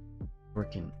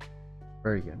 Working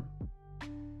very good.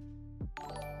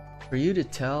 For you to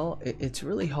tell, it's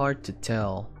really hard to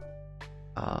tell.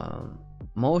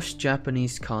 Most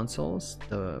Japanese consoles,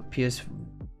 the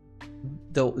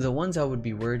ones I would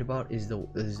be worried about is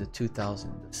the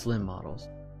 2000, the slim models.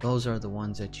 Those are the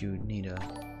ones that you need to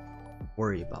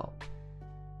worry about.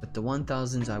 But the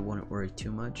 1000s, I wouldn't worry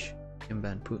too much. Kim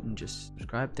Van Putin just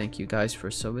subscribed. Thank you guys for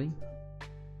subbing.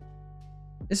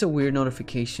 It's a weird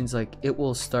notifications, like it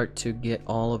will start to get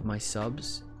all of my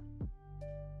subs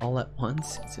all at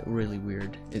once. It's really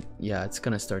weird. Yeah, it's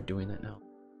gonna start doing that now.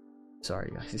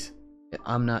 Sorry guys.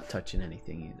 I'm not touching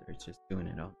anything either. It's just doing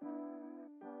it all.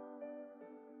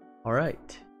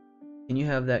 Alright. Can you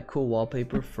have that cool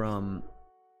wallpaper from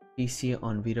PC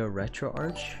on Vita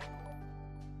RetroArch?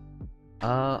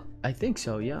 I think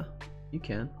so, yeah. You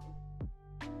can.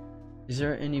 Is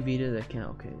there any Vita that can?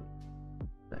 Okay.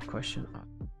 That question.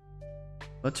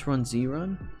 Let's run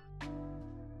Z-Run.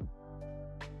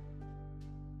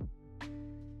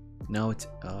 Now it's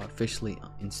officially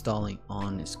installing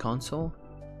on this console.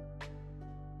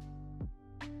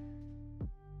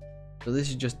 So this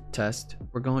is just a test.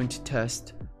 We're going to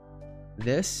test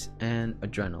this and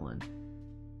Adrenaline.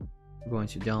 We're going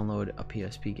to download a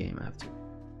PSP game after.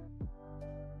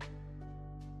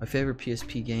 My favorite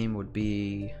PSP game would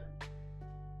be...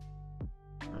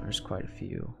 there's quite a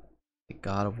few. Like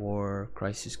God of War,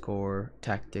 Crisis Core,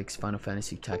 Tactics, Final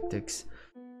Fantasy Tactics.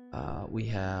 We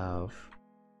have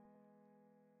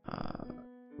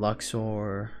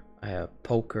Luxor. I have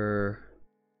Poker,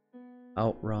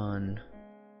 Outrun,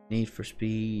 Need for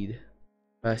Speed,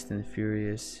 Fast and the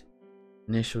Furious,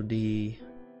 Initial D,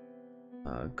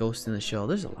 Ghost in the Shell.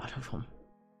 There's a lot of them.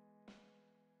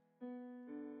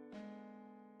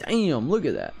 Damn, look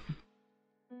at that.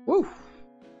 Woo!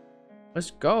 Let's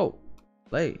go.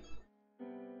 Play.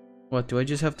 What, do I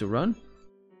just have to run?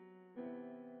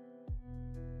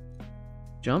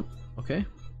 Jump? Okay.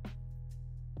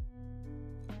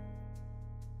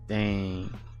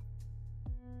 Dang.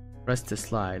 Press to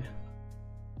slide.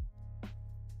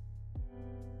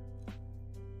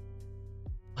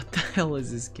 What the hell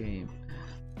is this game?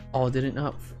 Oh, did it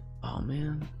not? Oh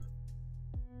man.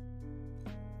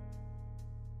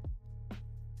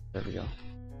 There we go.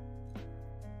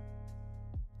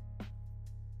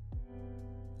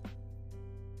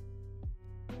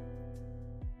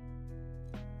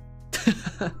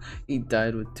 He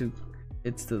died with 2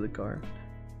 hits to the car.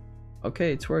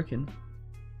 Okay, it's working.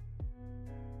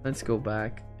 Let's go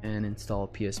back and install a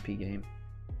PSP game.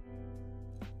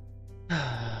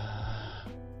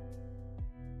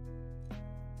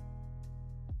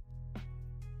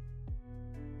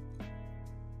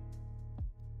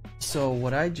 So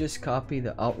what I just copied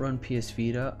the Outrun PS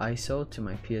Vita ISO to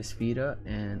my PS Vita,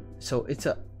 and so it's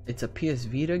a PS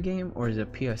Vita game or is it a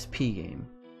PSP game?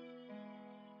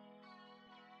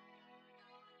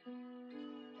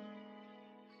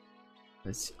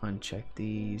 Let's uncheck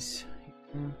these.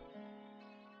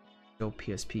 Go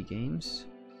PSP games.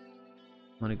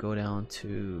 I'm gonna go down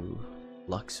to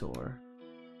Luxor.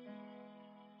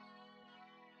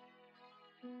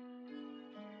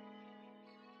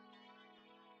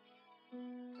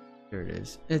 There it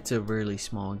is. It's a really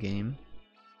small game.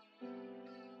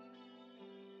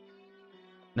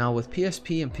 Now with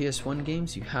PSP and PS1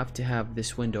 games, you have to have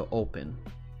this window open.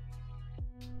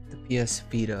 The PS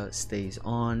Vita stays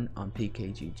on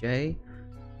PKGJ.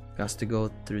 Has to go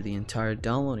through the entire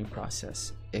downloading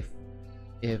process. If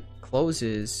it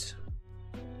closes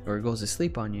or it goes to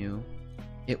sleep on you,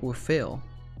 it will fail,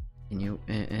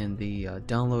 and the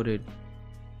downloaded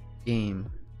game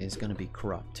is going to be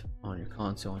corrupt on your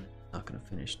console and it's not going to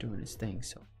finish doing its thing.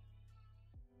 So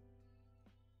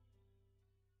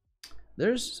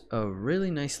there's a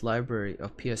really nice library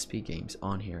of PSP games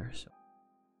on here, so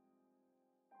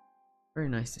very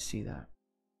nice to see that.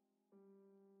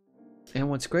 And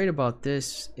what's great about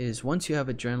this is once you have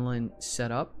Adrenaline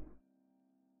set up,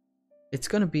 it's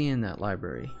going to be in that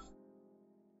library.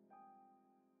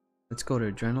 Let's go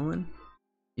to Adrenaline.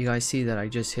 You guys see that I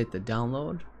just hit the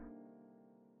download.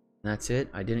 That's it.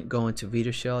 I didn't go into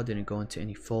Vita Shell, didn't go into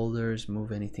any folders,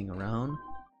 move anything around.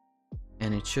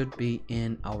 And it should be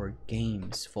in our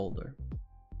games folder.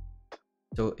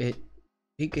 So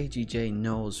PKGJ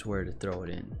knows where to throw it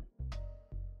in.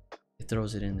 It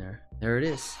throws it in there. There it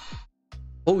is.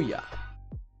 Oh yeah.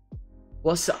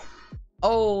 What's up?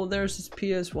 Oh, there's his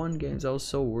PS1 games. I was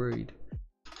so worried.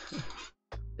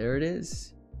 There it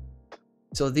is.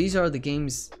 So these are the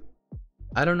games.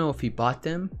 I don't know if he bought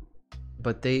them,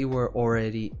 but they were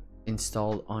already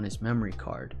installed on his memory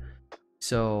card.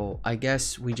 So I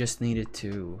guess we just needed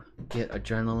to get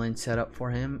adrenaline set up for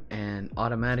him, and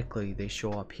automatically they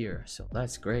show up here. So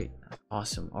that's great. That's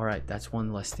awesome. All right, that's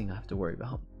one less thing I have to worry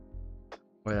about,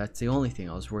 or that's the only thing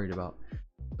I was worried about.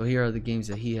 So here are the games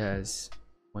that he has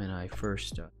when I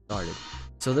first started.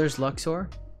 So there's Luxor,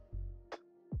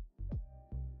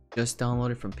 just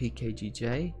downloaded from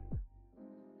PKGJ.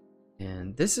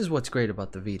 And this is what's great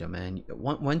about the Vita, man.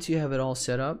 Once you have it all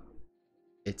set up,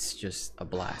 it's just a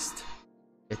blast.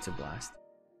 It's a blast.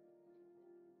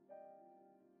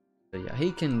 So yeah,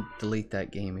 he can delete that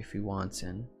game if he wants,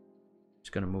 and I'm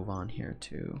just gonna move on here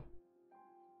to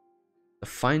the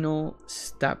final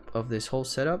step of this whole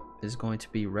setup is going to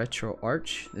be Retro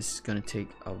Arch. This is gonna take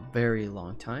a very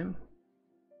long time.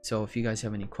 So if you guys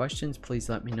have any questions, please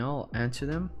let me know. I'll answer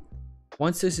them.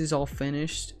 Once this is all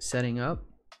finished setting up,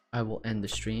 I will end the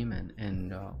stream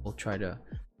and we'll try to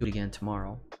do it again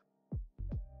tomorrow.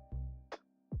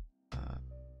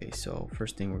 Okay, so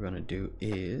first thing we're going to do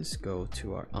is go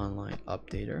to our online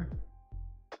updater.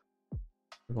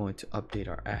 We're going to update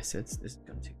our assets. This is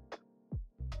going to take...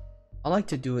 I like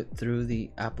to do it through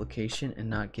the application and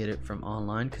not get it from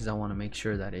online, because I want to make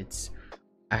sure that it's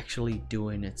actually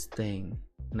doing its thing,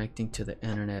 connecting to the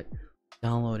internet,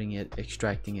 downloading it,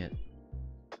 extracting it.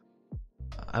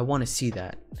 I want to see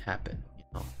that happen, you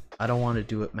know. I don't want to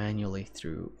do it manually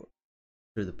through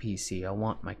the PC. I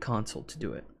want my console to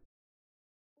do it.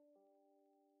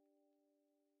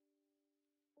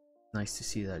 Nice to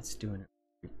see that it's doing it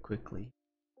pretty quickly.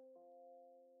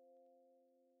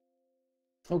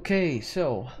 Okay,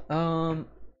 so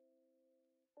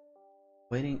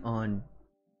waiting on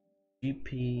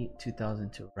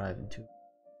GP2000 to arrive into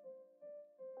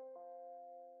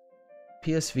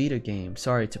PS Vita game.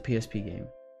 Sorry, it's a PSP game.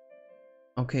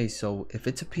 Okay, so if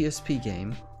it's a PSP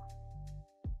game,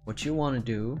 what you want to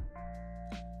do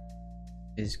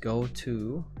is go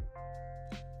to,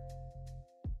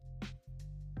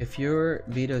 if your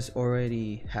Vita is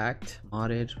already hacked,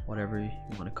 modded, whatever you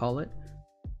want to call it,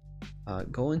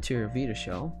 go into your Vita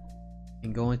shell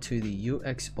and go into the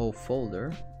UXO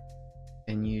folder,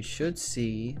 and you should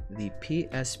see the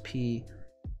PSP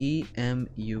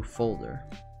EMU folder.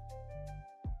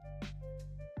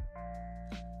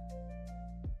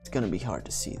 Gonna be hard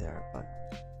to see there, but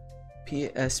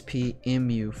PSP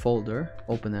EMU folder,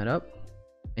 open that up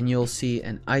and you'll see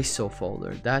an ISO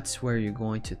folder. That's where you're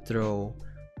going to throw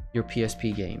your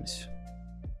PSP games.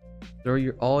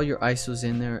 Throw all your ISOs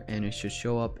in there and it should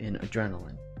show up in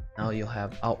Adrenaline. Now you'll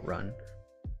have Outrun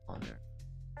on there.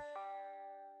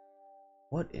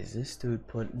 What is this dude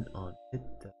putting on it?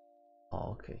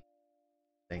 Oh, okay,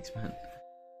 thanks, man.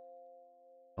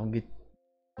 Don't get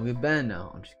banned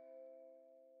now. I'm just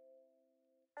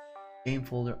game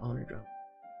folder on a drum.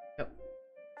 Yep.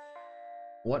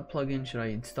 What plugin should I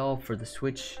install for the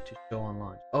Switch to show on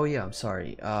launch? Oh yeah, I'm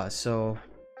sorry. So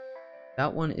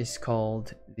that one is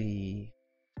called the...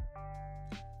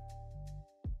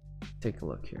 Take a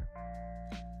look here.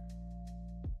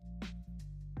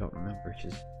 Don't remember, it's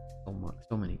just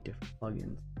so many different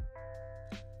plugins.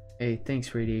 Hey,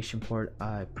 thanks Radiation Port.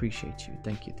 I appreciate you.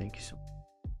 Thank you so much.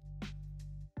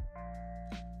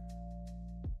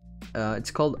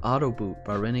 It's called Auto Boot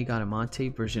by Renegade Amante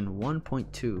version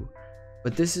 1.2,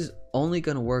 but this is only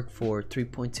going to work for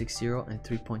 3.60 and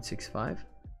 3.65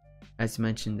 as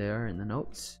mentioned there in the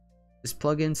notes. This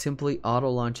plugin simply auto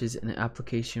launches an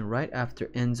application right after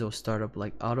Enzo startup,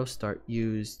 like Auto Start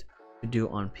used to do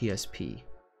on PSP.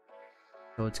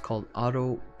 So it's called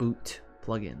Auto Boot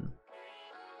plugin,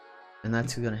 and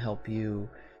that's going to help you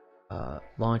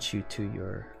launch you to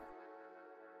your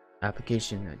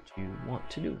application that you want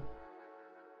to do.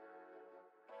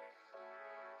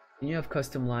 Can you have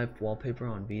custom live wallpaper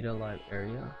on Vita Live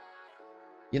Area?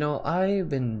 You know, I've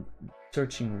been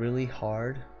searching really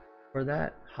hard for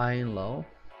that, high and low,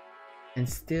 and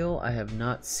still I have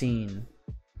not seen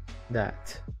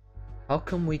that. How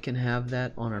come we can have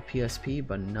that on our PSP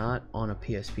but not on a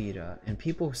PS Vita, and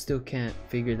people still can't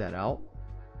figure that out?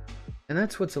 And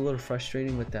that's what's a little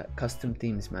frustrating with that custom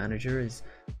themes manager, is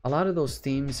a lot of those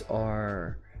themes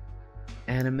are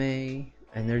anime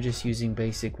and they're just using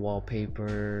basic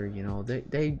wallpaper. You know,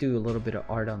 they do a little bit of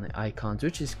art on the icons,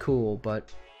 which is cool,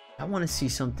 but I want to see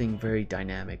something very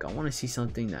dynamic. I want to see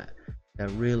something that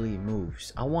really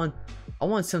moves. I want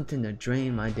something to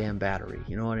drain my damn battery,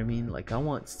 you know what I mean? Like, I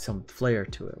want some flair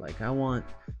to it. Like, I want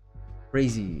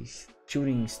crazy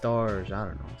shooting stars, I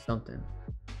don't know, something.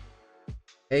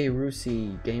 Hey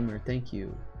Rusi Gamer, thank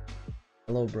you.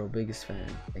 Hello bro, biggest fan,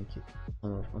 thank you.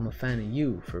 I'm a fan of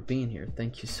you for being here,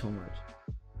 thank you so much.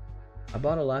 I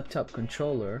bought a laptop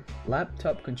controller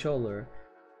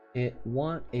It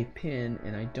want a pin,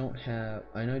 and I don't have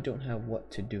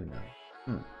what to do now.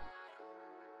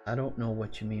 I don't know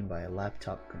what you mean by a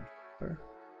laptop controller.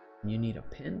 You need a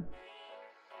pin?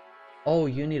 Oh,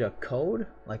 you need a code?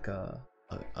 Like a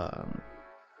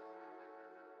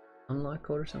unlock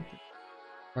code or something?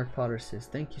 Mark Potter says,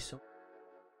 thank you so much.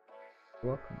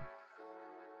 You're welcome.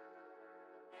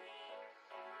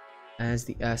 As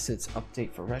the assets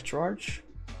update for RetroArch.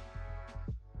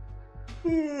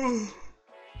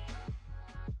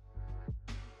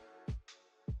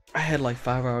 I had like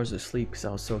 5 hours of sleep because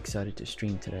I was so excited to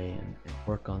stream today and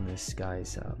work on this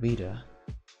guy's Vita.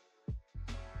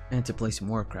 And to play some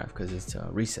Warcraft because it's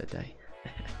reset day.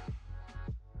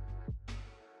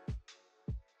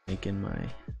 Making my...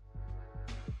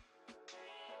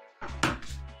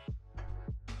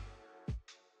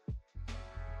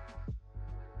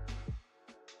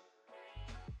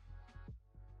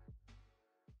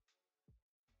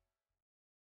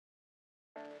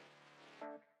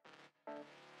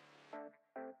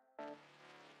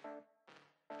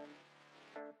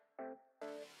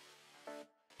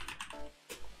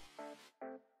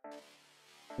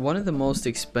 One of the most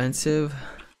expensive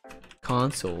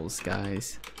consoles,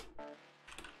 guys,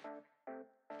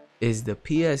 is the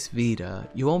PS Vita.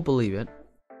 You won't believe it,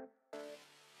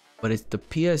 but it's the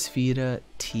PS Vita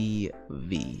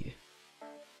TV.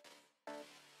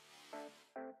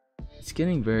 It's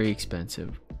getting very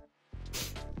expensive.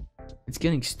 It's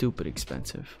getting stupid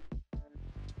expensive.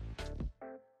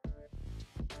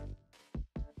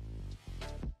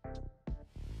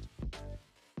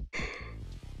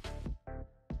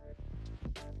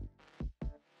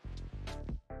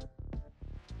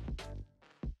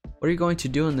 What are you going to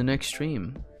do in the next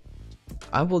stream?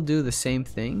 I will do the same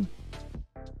thing.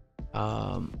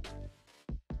 I'm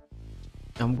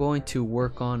going to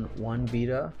work on one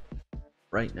Vita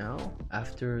right now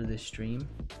after this stream.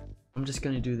 I'm just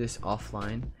going to do this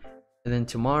offline. And then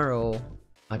tomorrow,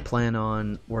 I plan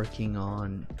on working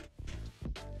on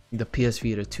the PS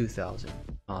Vita 2000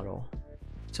 model.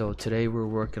 So today we're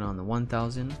working on the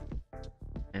 1000.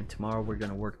 And tomorrow we're going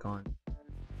to work on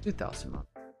 2000 model.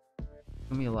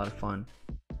 It's gonna be a lot of fun.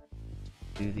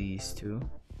 Do these two.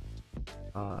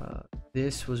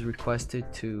 This was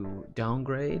requested to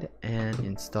downgrade and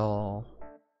install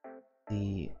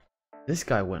the. This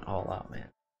guy went all out, man.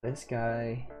 This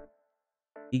guy,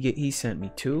 he sent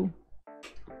me two.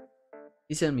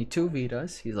 He sent me two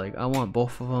Vitas. He's like, I want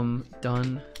both of them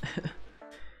done.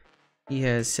 He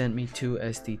has sent me two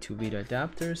SD2Vita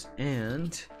adapters,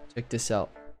 and check this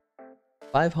out: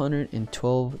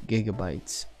 512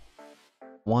 gigabytes.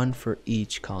 One for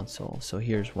each console. So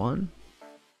here's one,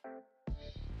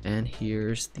 and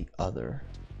here's the other.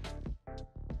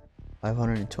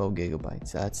 512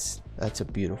 gigabytes. That's a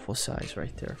beautiful size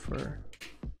right there for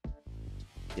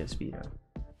PS Vita.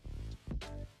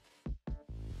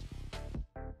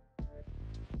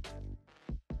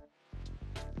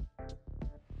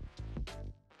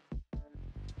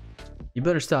 You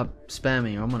better stop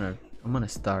spamming. I'm gonna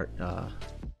start. I'm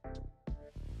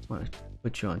gonna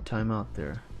put you on timeout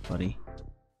there, buddy.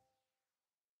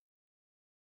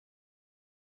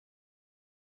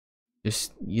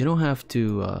 Just, you don't have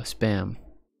to spam.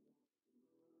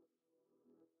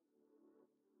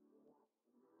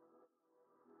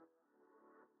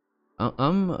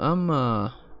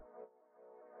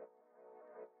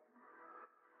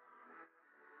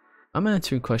 I'm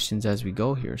answering questions as we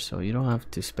go here, so you don't have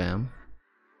to spam.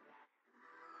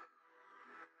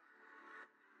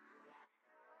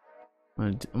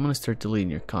 I'm gonna start deleting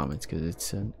your comments because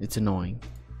it's annoying.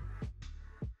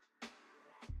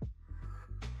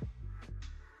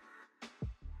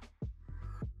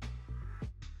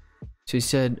 So he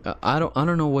said, I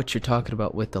don't know what you're talking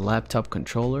about with the laptop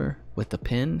controller with the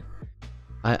pin.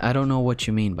 I don't know what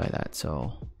you mean by that,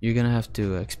 so you're gonna have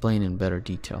to explain in better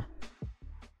detail.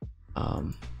 Yeah,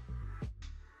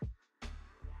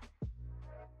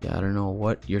 I don't know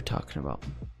what you're talking about.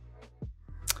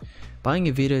 Buying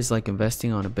a Vita is like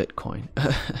investing on a Bitcoin.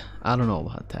 I don't know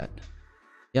about that.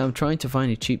 Yeah, I'm trying to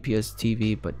find a cheap PS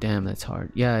TV, but damn, that's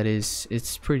hard. Yeah, it is.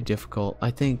 It's pretty difficult. I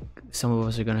think some of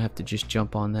us are gonna have to just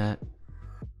jump on that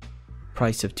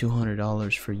price of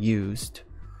 $200 for used.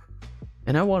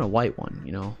 And I want a white one,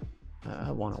 you know.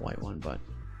 I want a white one, but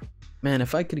man,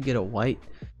 if I could get a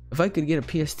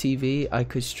PS TV, I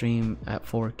could stream at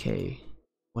 4K.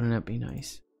 Wouldn't that be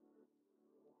nice?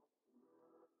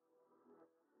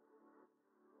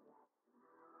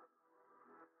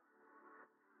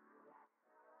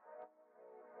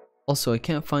 Also, I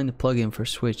can't find the plugin for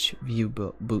Switch View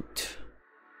Boot.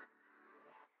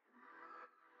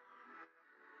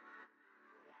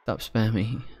 Stop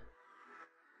spamming.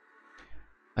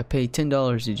 I paid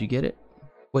 $10. Did you get it?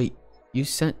 Wait, you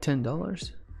sent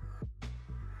 $10?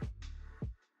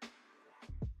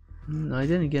 I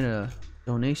didn't get a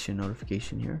donation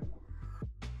notification here.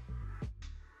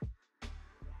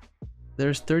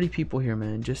 There's 30 people here,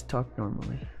 man. Just talk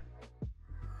normally.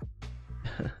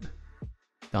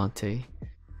 Dante.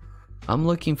 I'm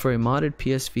looking for a modded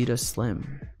PS Vita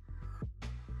Slim.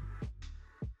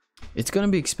 It's gonna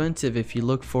be expensive if you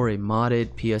look for a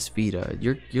modded PS Vita.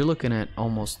 You're looking at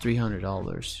almost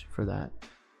 $300 for that.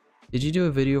 Did you do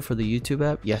a video for the YouTube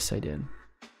app? Yes, I did.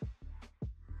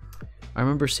 I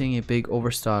remember seeing a big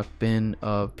overstock bin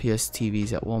of PS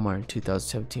TVs at Walmart in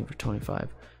 2017 for $25.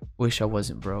 Wish I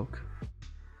wasn't broke.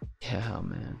 Yeah,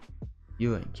 man.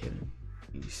 You ain't kidding.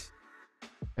 Jeez.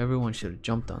 Everyone should have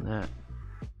jumped on that.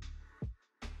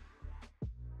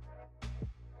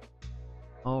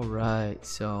 Alright,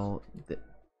 so the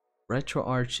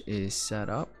RetroArch is set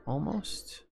up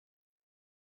almost.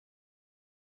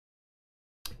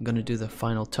 I'm gonna do the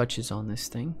final touches on this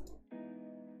thing.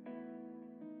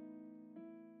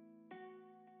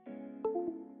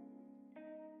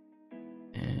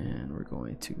 And we're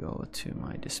going to go to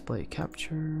my display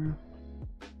capture.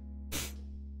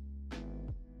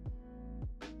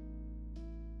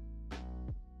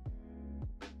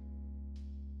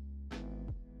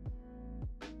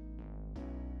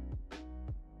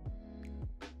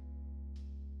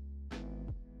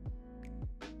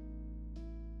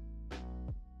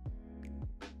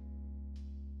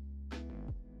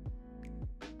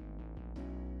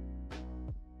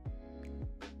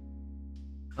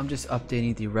 I'm just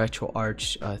updating the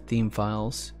RetroArch theme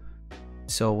files,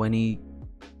 so when he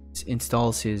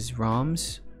installs his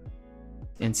ROMs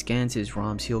and scans his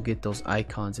ROMs, he'll get those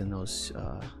icons and those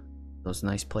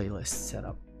nice playlists set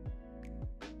up.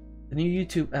 The new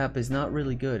YouTube app is not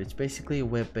really good. It's basically a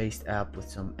web-based app with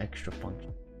some extra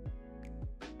functions.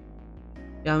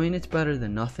 Yeah, I mean, it's better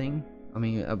than nothing. I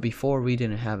mean, before we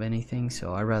didn't have anything,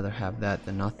 so I'd rather have that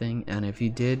than nothing. And if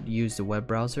you did use the web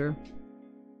browser,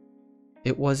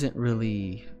 it wasn't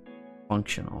really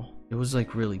functional. It was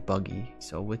like really buggy.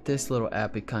 So with this little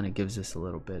app, it kind of gives us a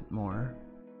little bit more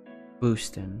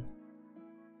boost in.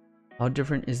 How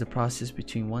different is the process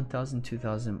between 1000 and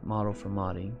 2000 model for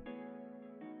modding?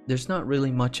 There's not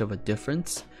really much of a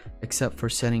difference except for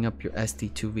setting up your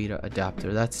SD2Vita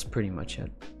adapter. That's pretty much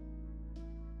it.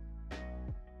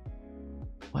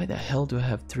 Why the hell do I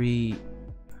have 3?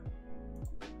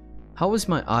 How is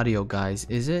my audio, guys?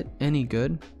 Is it any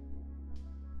good?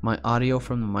 My audio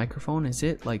from the microphone, is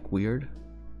it like weird?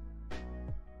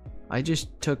 I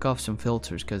just took off some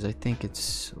filters because I think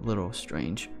it's a little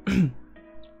strange.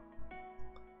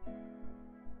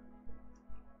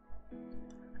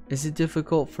 Is it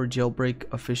difficult for jailbreak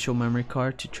official memory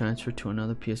card to transfer to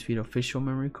another PS Vita official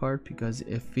memory card? Because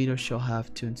if Vita shall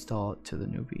have to install it to the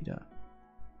new Vita.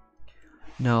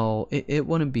 No, it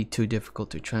wouldn't be too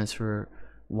difficult to transfer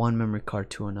one memory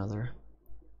card to another.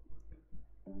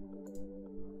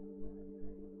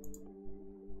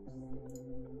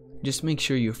 Just make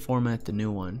sure you format the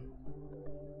new one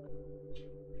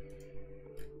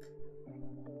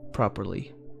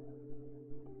properly.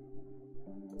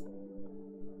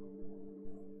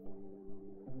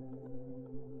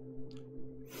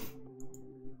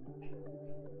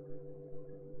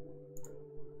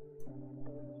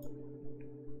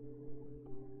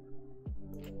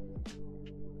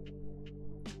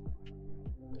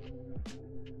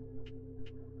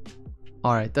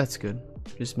 Alright, that's good.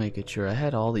 Just making sure. I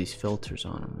had all these filters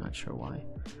on, I'm not sure why.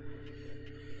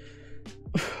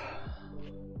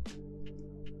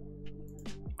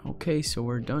 Okay, so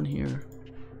we're done here.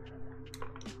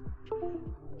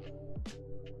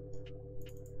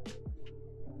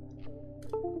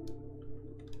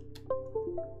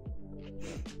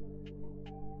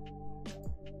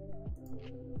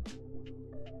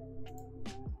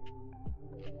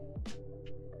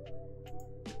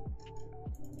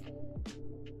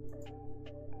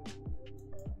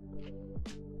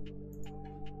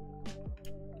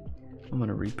 I'm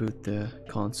gonna reboot the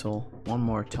console one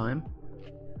more time.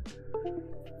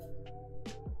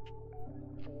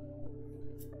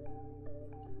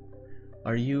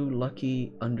 Are you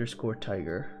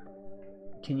lucky_tiger?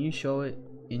 Can you show it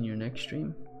in your next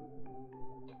stream?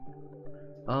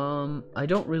 I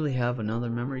don't really have another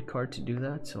memory card to do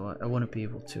that, so I wouldn't be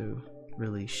able to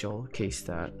really showcase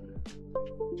that.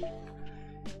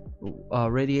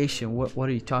 Radiation, what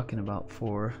are you talking about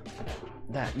for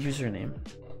that username?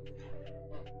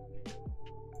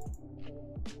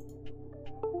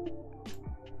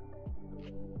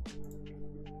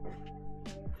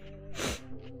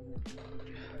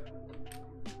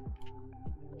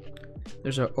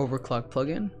 There's our overclock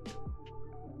plugin.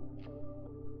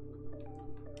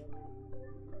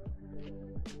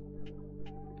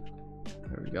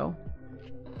 There we go.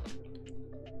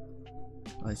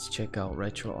 Let's check out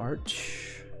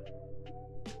RetroArch.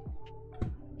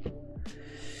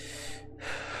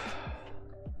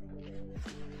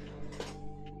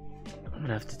 I'm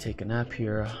gonna have to take a nap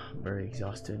here. I'm very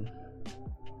exhausted.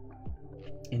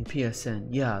 In PSN,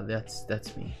 yeah,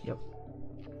 that's me. Yep.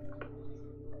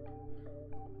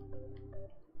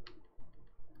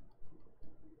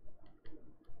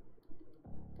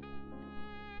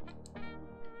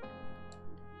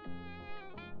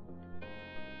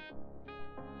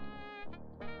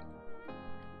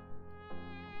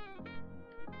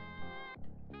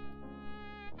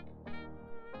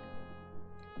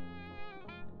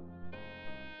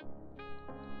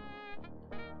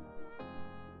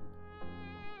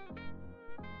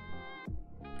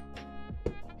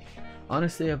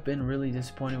 Honestly, I've been really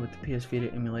disappointed with the PS Vita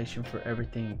emulation for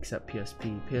everything except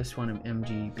PSP, PS1 and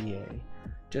MGBA.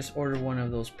 Just order one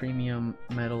of those premium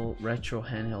metal retro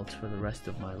handhelds for the rest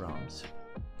of my ROMs.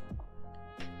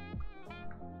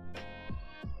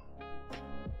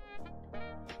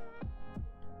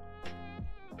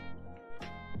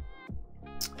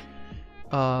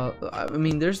 I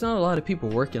mean, there's not a lot of people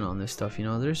working on this stuff, you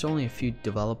know. There's only a few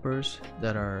developers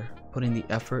that are putting the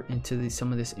effort into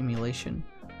some of this emulation.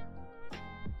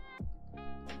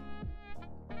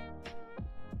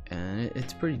 And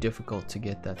it's pretty difficult to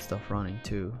get that stuff running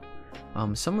too.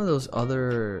 Some of those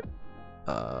other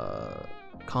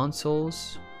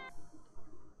consoles,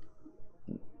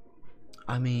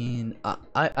 I mean,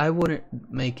 I wouldn't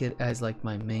make it as like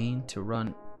my main to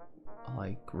run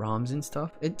like ROMs and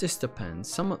stuff. It just depends.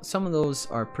 Some of those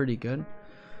are pretty good,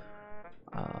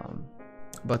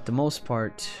 but the most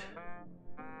part,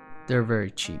 they're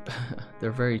very cheap.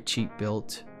 They're very cheap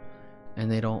built,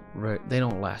 and they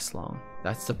don't last long.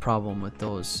 That's the problem with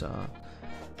those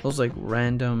like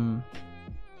random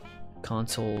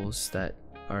consoles that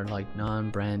are like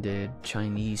non-branded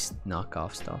Chinese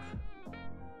knockoff stuff.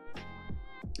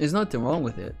 There's nothing wrong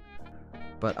with it,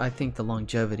 but I think the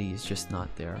longevity is just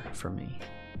not there for me.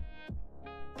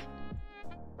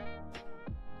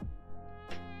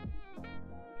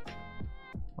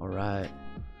 Alright.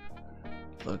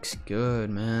 Looks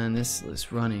good, man. This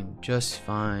is running just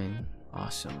fine.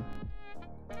 Awesome.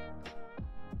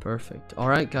 Perfect.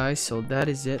 Alright guys, so that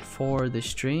is it for the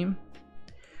stream.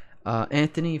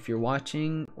 Anthony, if you're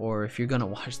watching or if you're gonna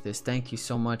watch this, thank you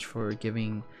so much for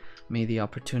giving me the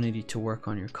opportunity to work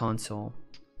on your console.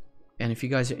 And if you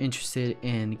guys are interested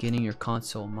in getting your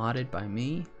console modded by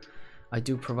me, I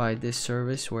do provide this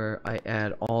service where I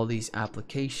add all these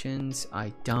applications,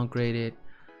 I downgrade it,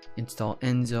 install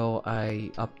Enzo,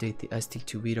 I update the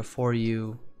SD2Vita for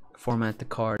you, format the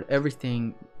card,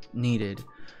 everything needed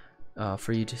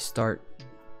for you to start,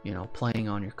 you know, playing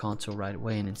on your console right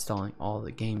away and installing all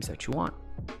the games that you want.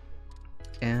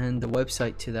 And the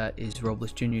website to that is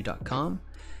roblesjr.com.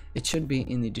 It should be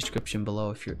in the description below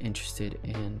if you're interested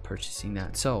in purchasing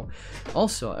that. So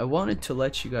also, I wanted to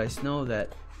let you guys know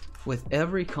that with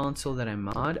every console that I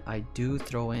mod, I do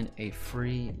throw in a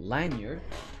free lanyard.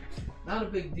 Not a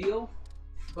big deal,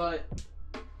 but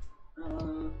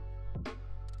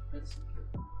let's see.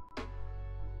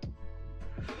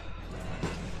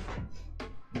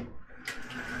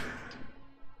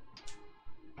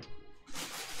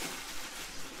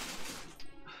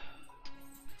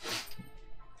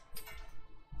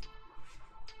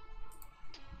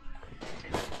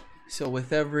 So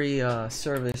with every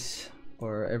service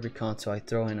or every console, I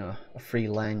throw in a free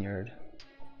lanyard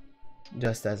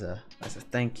just as a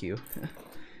thank you.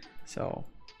 So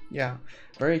yeah,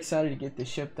 very excited to get this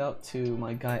shipped out to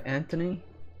my guy Anthony,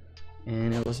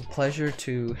 and it was a pleasure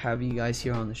to have you guys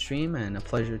here on the stream and a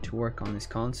pleasure to work on this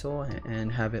console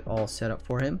and have it all set up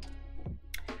for him.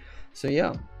 So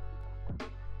yeah,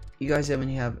 you guys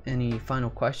have any final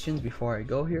questions before I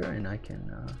go here and I can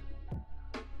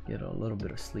get a little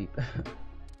bit of sleep?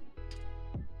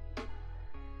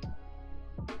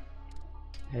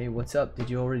 Hey, what's up? Did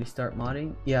you already start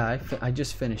modding? Yeah, I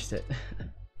just finished it.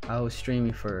 I was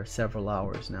streaming for several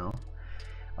hours now.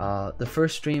 The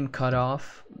first stream cut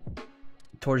off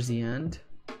towards the end,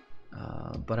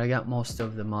 but I got most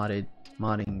of the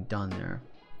modding done there,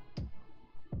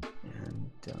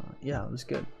 and yeah, it was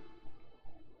good.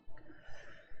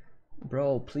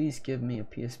 Bro, please give me a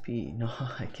PSP. No,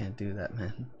 I can't do that,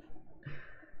 man.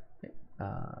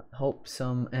 Hope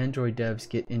some Android devs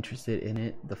get interested in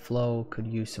it. The Flow could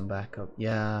use some backup.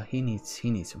 Yeah, he needs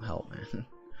some help, man.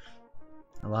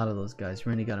 A lot of those guys,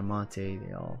 Renegade Monte,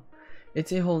 they all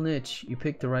It's a whole niche. You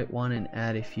pick the right one and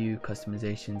add a few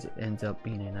customizations. It ends up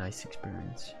being a nice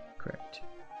experience. Correct.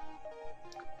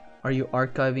 Are you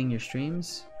archiving your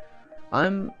streams?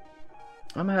 I'm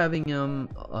having them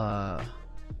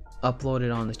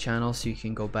uploaded on the channel so you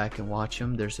can go back and watch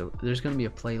them. There's gonna be a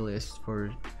playlist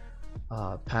for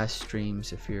past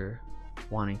streams if you're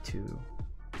wanting to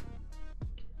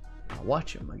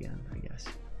watch them again, I guess.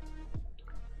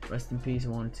 Rest in peace. I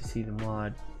wanted to see the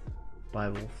mod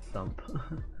Bible thump.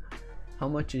 How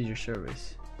much is your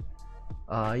service?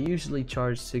 I usually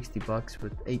charge $60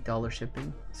 with $8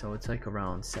 shipping, so it's like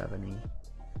around 70.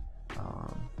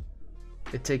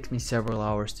 It takes me several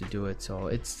hours to do it, so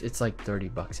it's like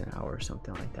 $30 an hour or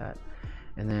something like that.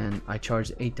 And then I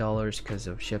charge $8 because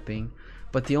of shipping,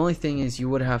 but the only thing is you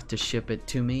would have to ship it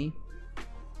to me,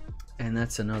 and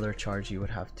that's another charge you would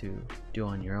have to do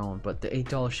on your own. But the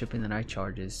 $8 shipping that I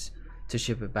charge is to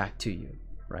ship it back to you,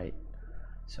 right?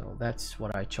 So that's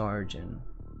what I charge, and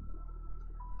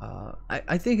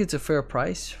I think it's a fair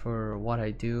price for what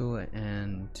I do,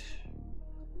 and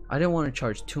I don't want to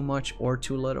charge too much or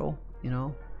too little, you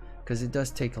know, because it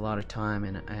does take a lot of time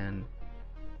and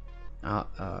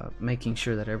making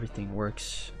sure that everything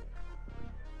works.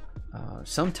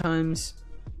 Sometimes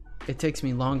it takes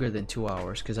me longer than 2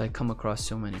 hours because I come across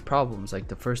so many problems. Like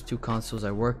the first 2 consoles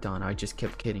I worked on, I just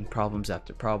kept getting problems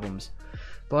after problems,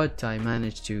 but I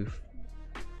managed to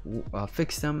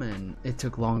fix them, and it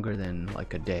took longer than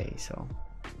like a day. So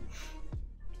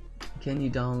can you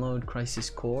download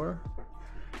Crisis Core?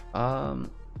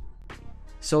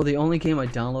 So the only game I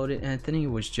downloaded, Anthony,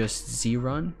 was just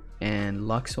Z-Run and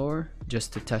Luxor,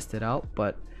 just to test it out.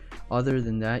 But other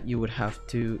than that, you would have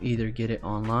to either get it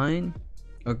online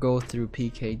or go through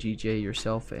PKGJ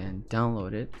yourself and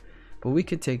download it. But we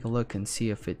could take a look and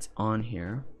see if it's on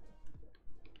here.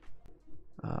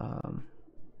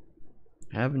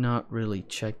 I have not really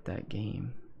checked that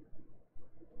game,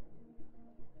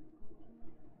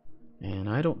 and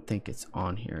I don't think it's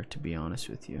on here, to be honest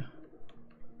with you.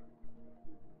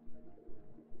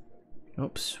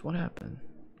 Oops, what happened?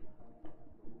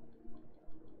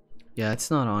 Yeah,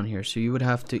 it's not on here, so you would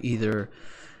have to either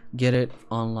get it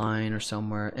online or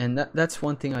somewhere. And that's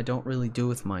one thing I don't really do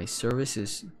with my service,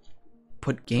 is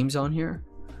put games on here.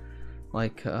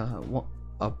 Like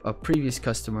a previous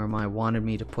customer of mine wanted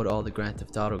me to put all the Grand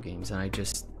Theft Auto games, and I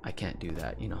can't do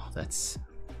that, you know. That's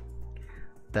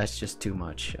just too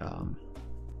much.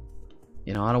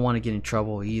 You know, I don't want to get in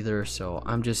trouble either, so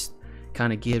I'm just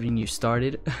kind of getting you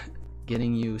started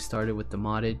with the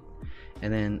modded,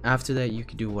 and then after that you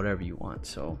can do whatever you want.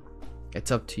 So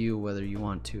it's up to you whether you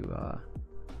want to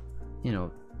you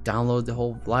know, download the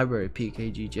whole library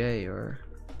PKGJ or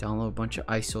download a bunch of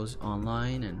ISOs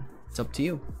online, and it's up to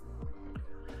you.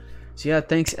 So yeah,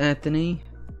 thanks Anthony,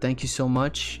 thank you so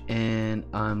much, and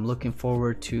I'm looking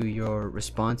forward to your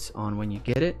response on when you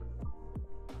get it,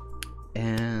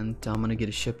 and I'm gonna get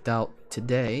it shipped out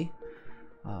today,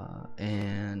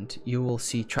 and you will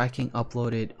see tracking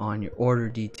uploaded on your order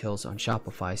details on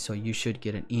Shopify. So you should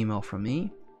get an email from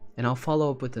me, and I'll follow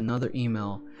up with another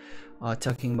email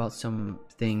talking about some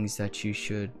things that you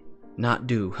should not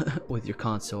do with your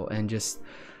console, and just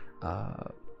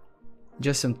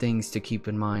some things to keep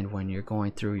in mind when you're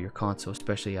going through your console,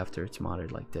 especially after it's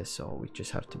modded like this. So we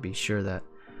just have to be sure that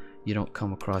you don't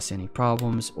come across any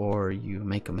problems, or you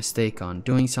make a mistake on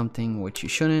doing something which you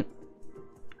shouldn't.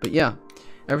 But yeah,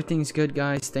 everything's good,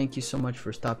 guys. Thank you so much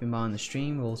for stopping by on the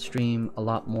stream. We'll stream a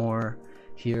lot more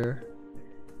here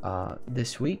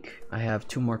this week. I have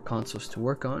 2 more consoles to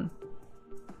work on,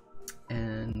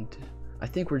 and I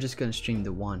think we're just gonna stream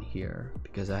the one here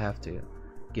because I have to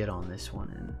get on this one,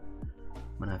 and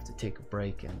I'm gonna have to take a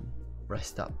break and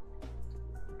rest up.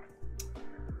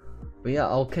 But yeah,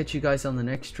 I'll catch you guys on the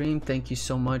next stream. Thank you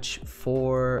so much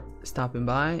for stopping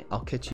by. I'll catch you